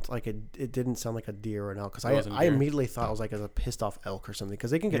stomped, like it didn't sound like a deer or an elk, because I immediately thought it was like as a pissed off elk or something,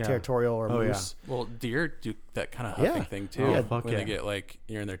 because they can get territorial, or moose. Well, deer do that kind of huffing thing too. When they get like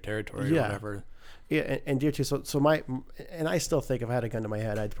you're in their territory or whatever. Yeah, and deer too. So and I still think if I had a gun to my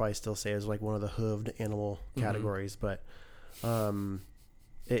head, I'd probably still say it was like one of the hooved animal categories, but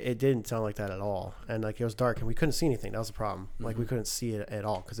it didn't sound like that at all. And like it was dark and we couldn't see anything. That was the problem. Like we couldn't see it at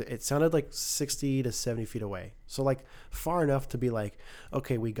all because it sounded like 60 to 70 feet away. So like far enough to be like,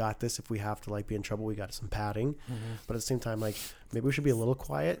 okay, we got this. If we have to like be in trouble, we got some padding. But at the same time, like maybe we should be a little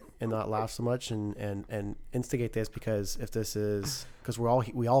quiet and not laugh so much and instigate this, because if this is, because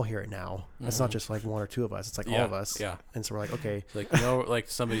we all hear it now. It's not just like 1 or 2 of us. It's like all of us. Yeah. And so we're like, okay. It's like like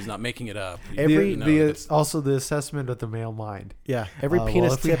somebody's not making it up. Also the assessment of the male mind. Yeah. Every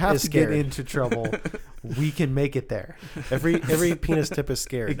penis if we tip have is to scared. get into trouble, we can make it there. Every penis tip is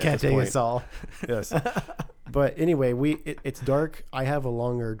scared. It can't take us all. Yes. But anyway, it's dark. I have a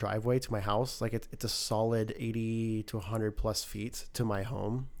longer driveway to my house. Like it's a solid 80 to 100 plus feet to my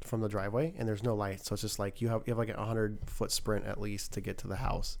home from the driveway, and there's no light. So it's just like you have like a 100-foot sprint at least to get to the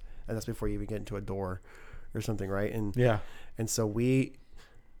house, and that's before you even get into a door or something, right? And Yeah. and so we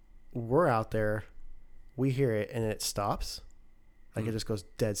we're out there, we hear it, and it stops. Like, Mm. it just goes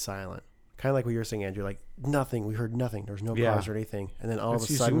dead silent. Kind of like what you were saying, Andrew. Like, nothing. We heard nothing. There was no Yeah. cars or anything. And then all That's of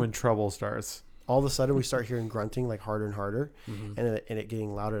a usually sudden, when trouble starts. we start hearing grunting, like, harder and harder. Mhm. And it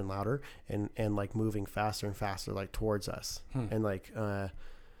getting louder and louder, and like moving faster and faster, like towards us. And like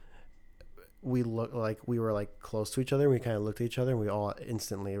we look like we were like close to each other, and we kind of looked at each other, and we all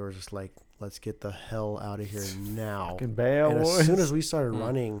instantly were just like, let's get the hell out of here now. Fucking bail, And as boys. soon as we started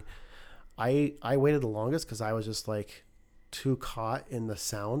running, I waited the longest because I was just like too caught in the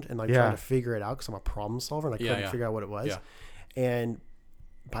sound and like Yeah. trying to figure it out because I'm a problem solver and I couldn't figure out what it was. Yeah. And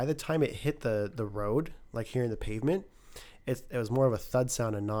by the time it hit the road, like hearing the pavement, it was more of a thud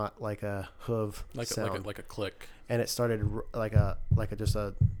sound and not like a hoof sound. Like a click. And it started just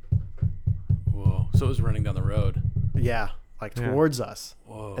a Whoa. So it was running down the road. yeah, Yeah. towards us.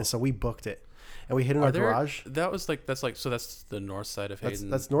 Whoa. And so we booked it, and we hit in Are our there- garage. That's the north side of Hayden.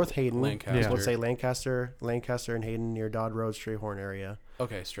 That's North Hayden. Lancaster. Let's say Lancaster and Hayden near Dodd Road, Strayhorn area.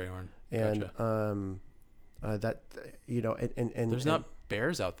 Okay, Strayhorn. And Gotcha. that and There's not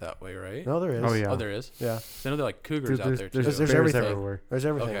bears out that way, right? no, there is. Oh, yeah. Oh, there is. Yeah. I know they're like cougars out there too. There's bears everything. everywhere. There's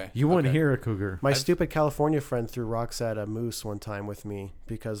everything. Okay. You wouldn't Okay. hear a cougar. My I've- stupid California friend threw rocks at a moose one time with me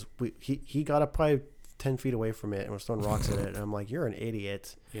because he got up probably 10 feet away from it and was throwing rocks at it. And I'm like, you're an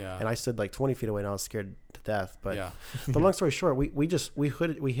idiot. Yeah. And I stood like 20 feet away and I was scared to death. But yeah. but long story short, we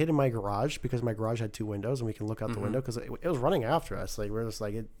hid in my garage because my garage had two windows and we can look out the window because it was running after us. Like we're just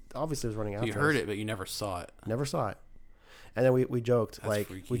like, it obviously was running So after you us. heard it, but you never saw it. Never saw it. And then we joked, That's like,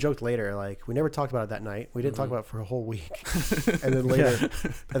 freaky. we joked later, like, we never talked about it that night. We didn't talk about it for a whole week. And then later,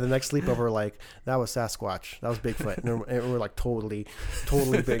 at the next sleepover, we're like, that was Sasquatch. That was Bigfoot. And we're like, totally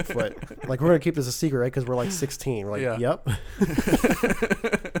Bigfoot. Like, we're going to keep this a secret, right? Because we're like 16. We're like, Yeah. yep.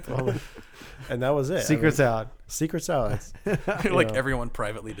 And that was it. Secrets out. Secrets out. Like Yeah. everyone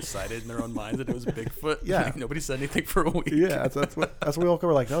privately decided in their own minds that it was Bigfoot. Yeah. Like, nobody said anything for a week. Yeah, that's what we woke up.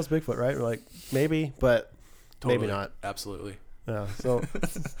 We're like, that was Bigfoot, right? We're like, maybe, but Totally. maybe not. Absolutely. Yeah. So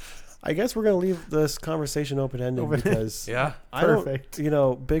I guess we're going to leave this conversation open-ended because Yeah. I don't, Perfect.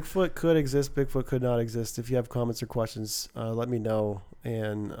 Bigfoot could exist. Bigfoot could not exist. If you have comments or questions, let me know.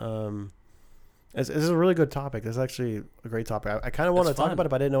 And this is a really good topic. This is actually a great topic. I kind of want to It's talk fun. about it,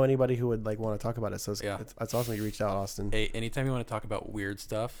 but I didn't know anybody who would like want to talk about it. So Yeah. it's awesome you reached out, Austin. Hey, anytime you want to talk about weird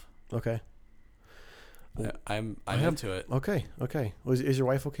stuff, Okay. I'm have- into it. Okay. Is your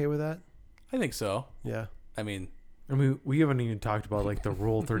wife okay with that? I think so. Yeah. I mean, We haven't even talked about like the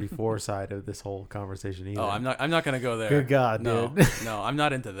Rule 34 side of this whole conversation either. oh, I'm not gonna go there. Good God, no, dude. no, I'm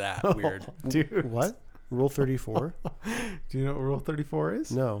not into that. Weird. Dude, What? Rule 34? do you know what Rule 34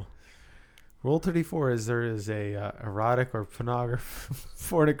 is? No. Rule 34 is there is a erotic or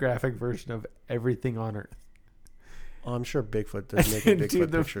pornographic version of everything on Earth. Oh, I'm sure Bigfoot does make Bigfoot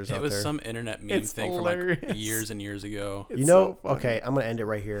Dude, pictures It out was there. some internet meme It's thing from like hilarious. years and years ago. You It's know, so funny. okay, I'm going to end it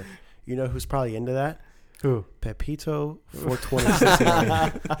right here. You know who's probably into that? Who? Pepito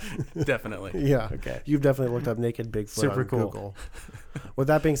 42069. Definitely. Yeah. Okay. You've definitely looked up naked Bigfoot Super on cool. Google. With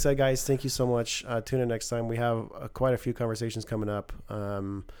that being said, guys, thank you so much. Tune in next time. We have quite a few conversations coming up.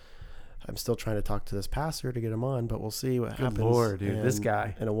 I'm still trying to talk to this pastor to get him on, but we'll see what happens. Lord, dude, this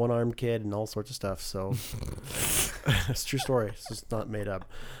guy. And a one-armed kid and all sorts of stuff. So it's a true story. It's just not made up.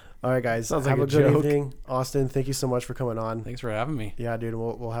 All right, guys. Sounds have like a a good joke. evening. Austin, thank you so much for coming on. Thanks for having me. Yeah, dude,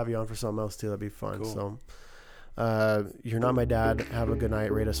 we'll have you on for something else too. That'd be fun. Cool. So, you're not my dad. Have a good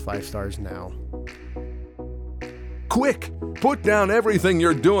night. Rate us 5 stars now. Quick, put down everything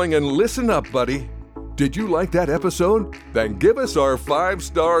you're doing and listen up, buddy. Did you like that episode? Then give us our 5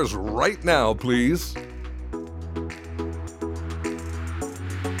 stars right now, please.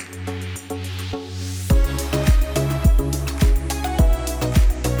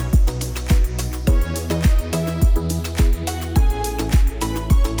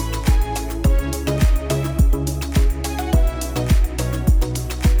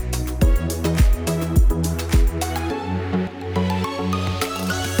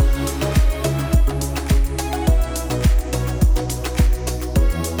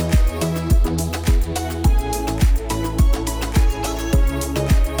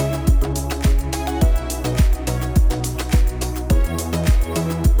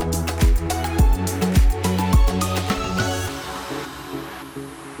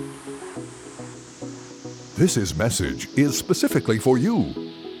 This message is specifically for you.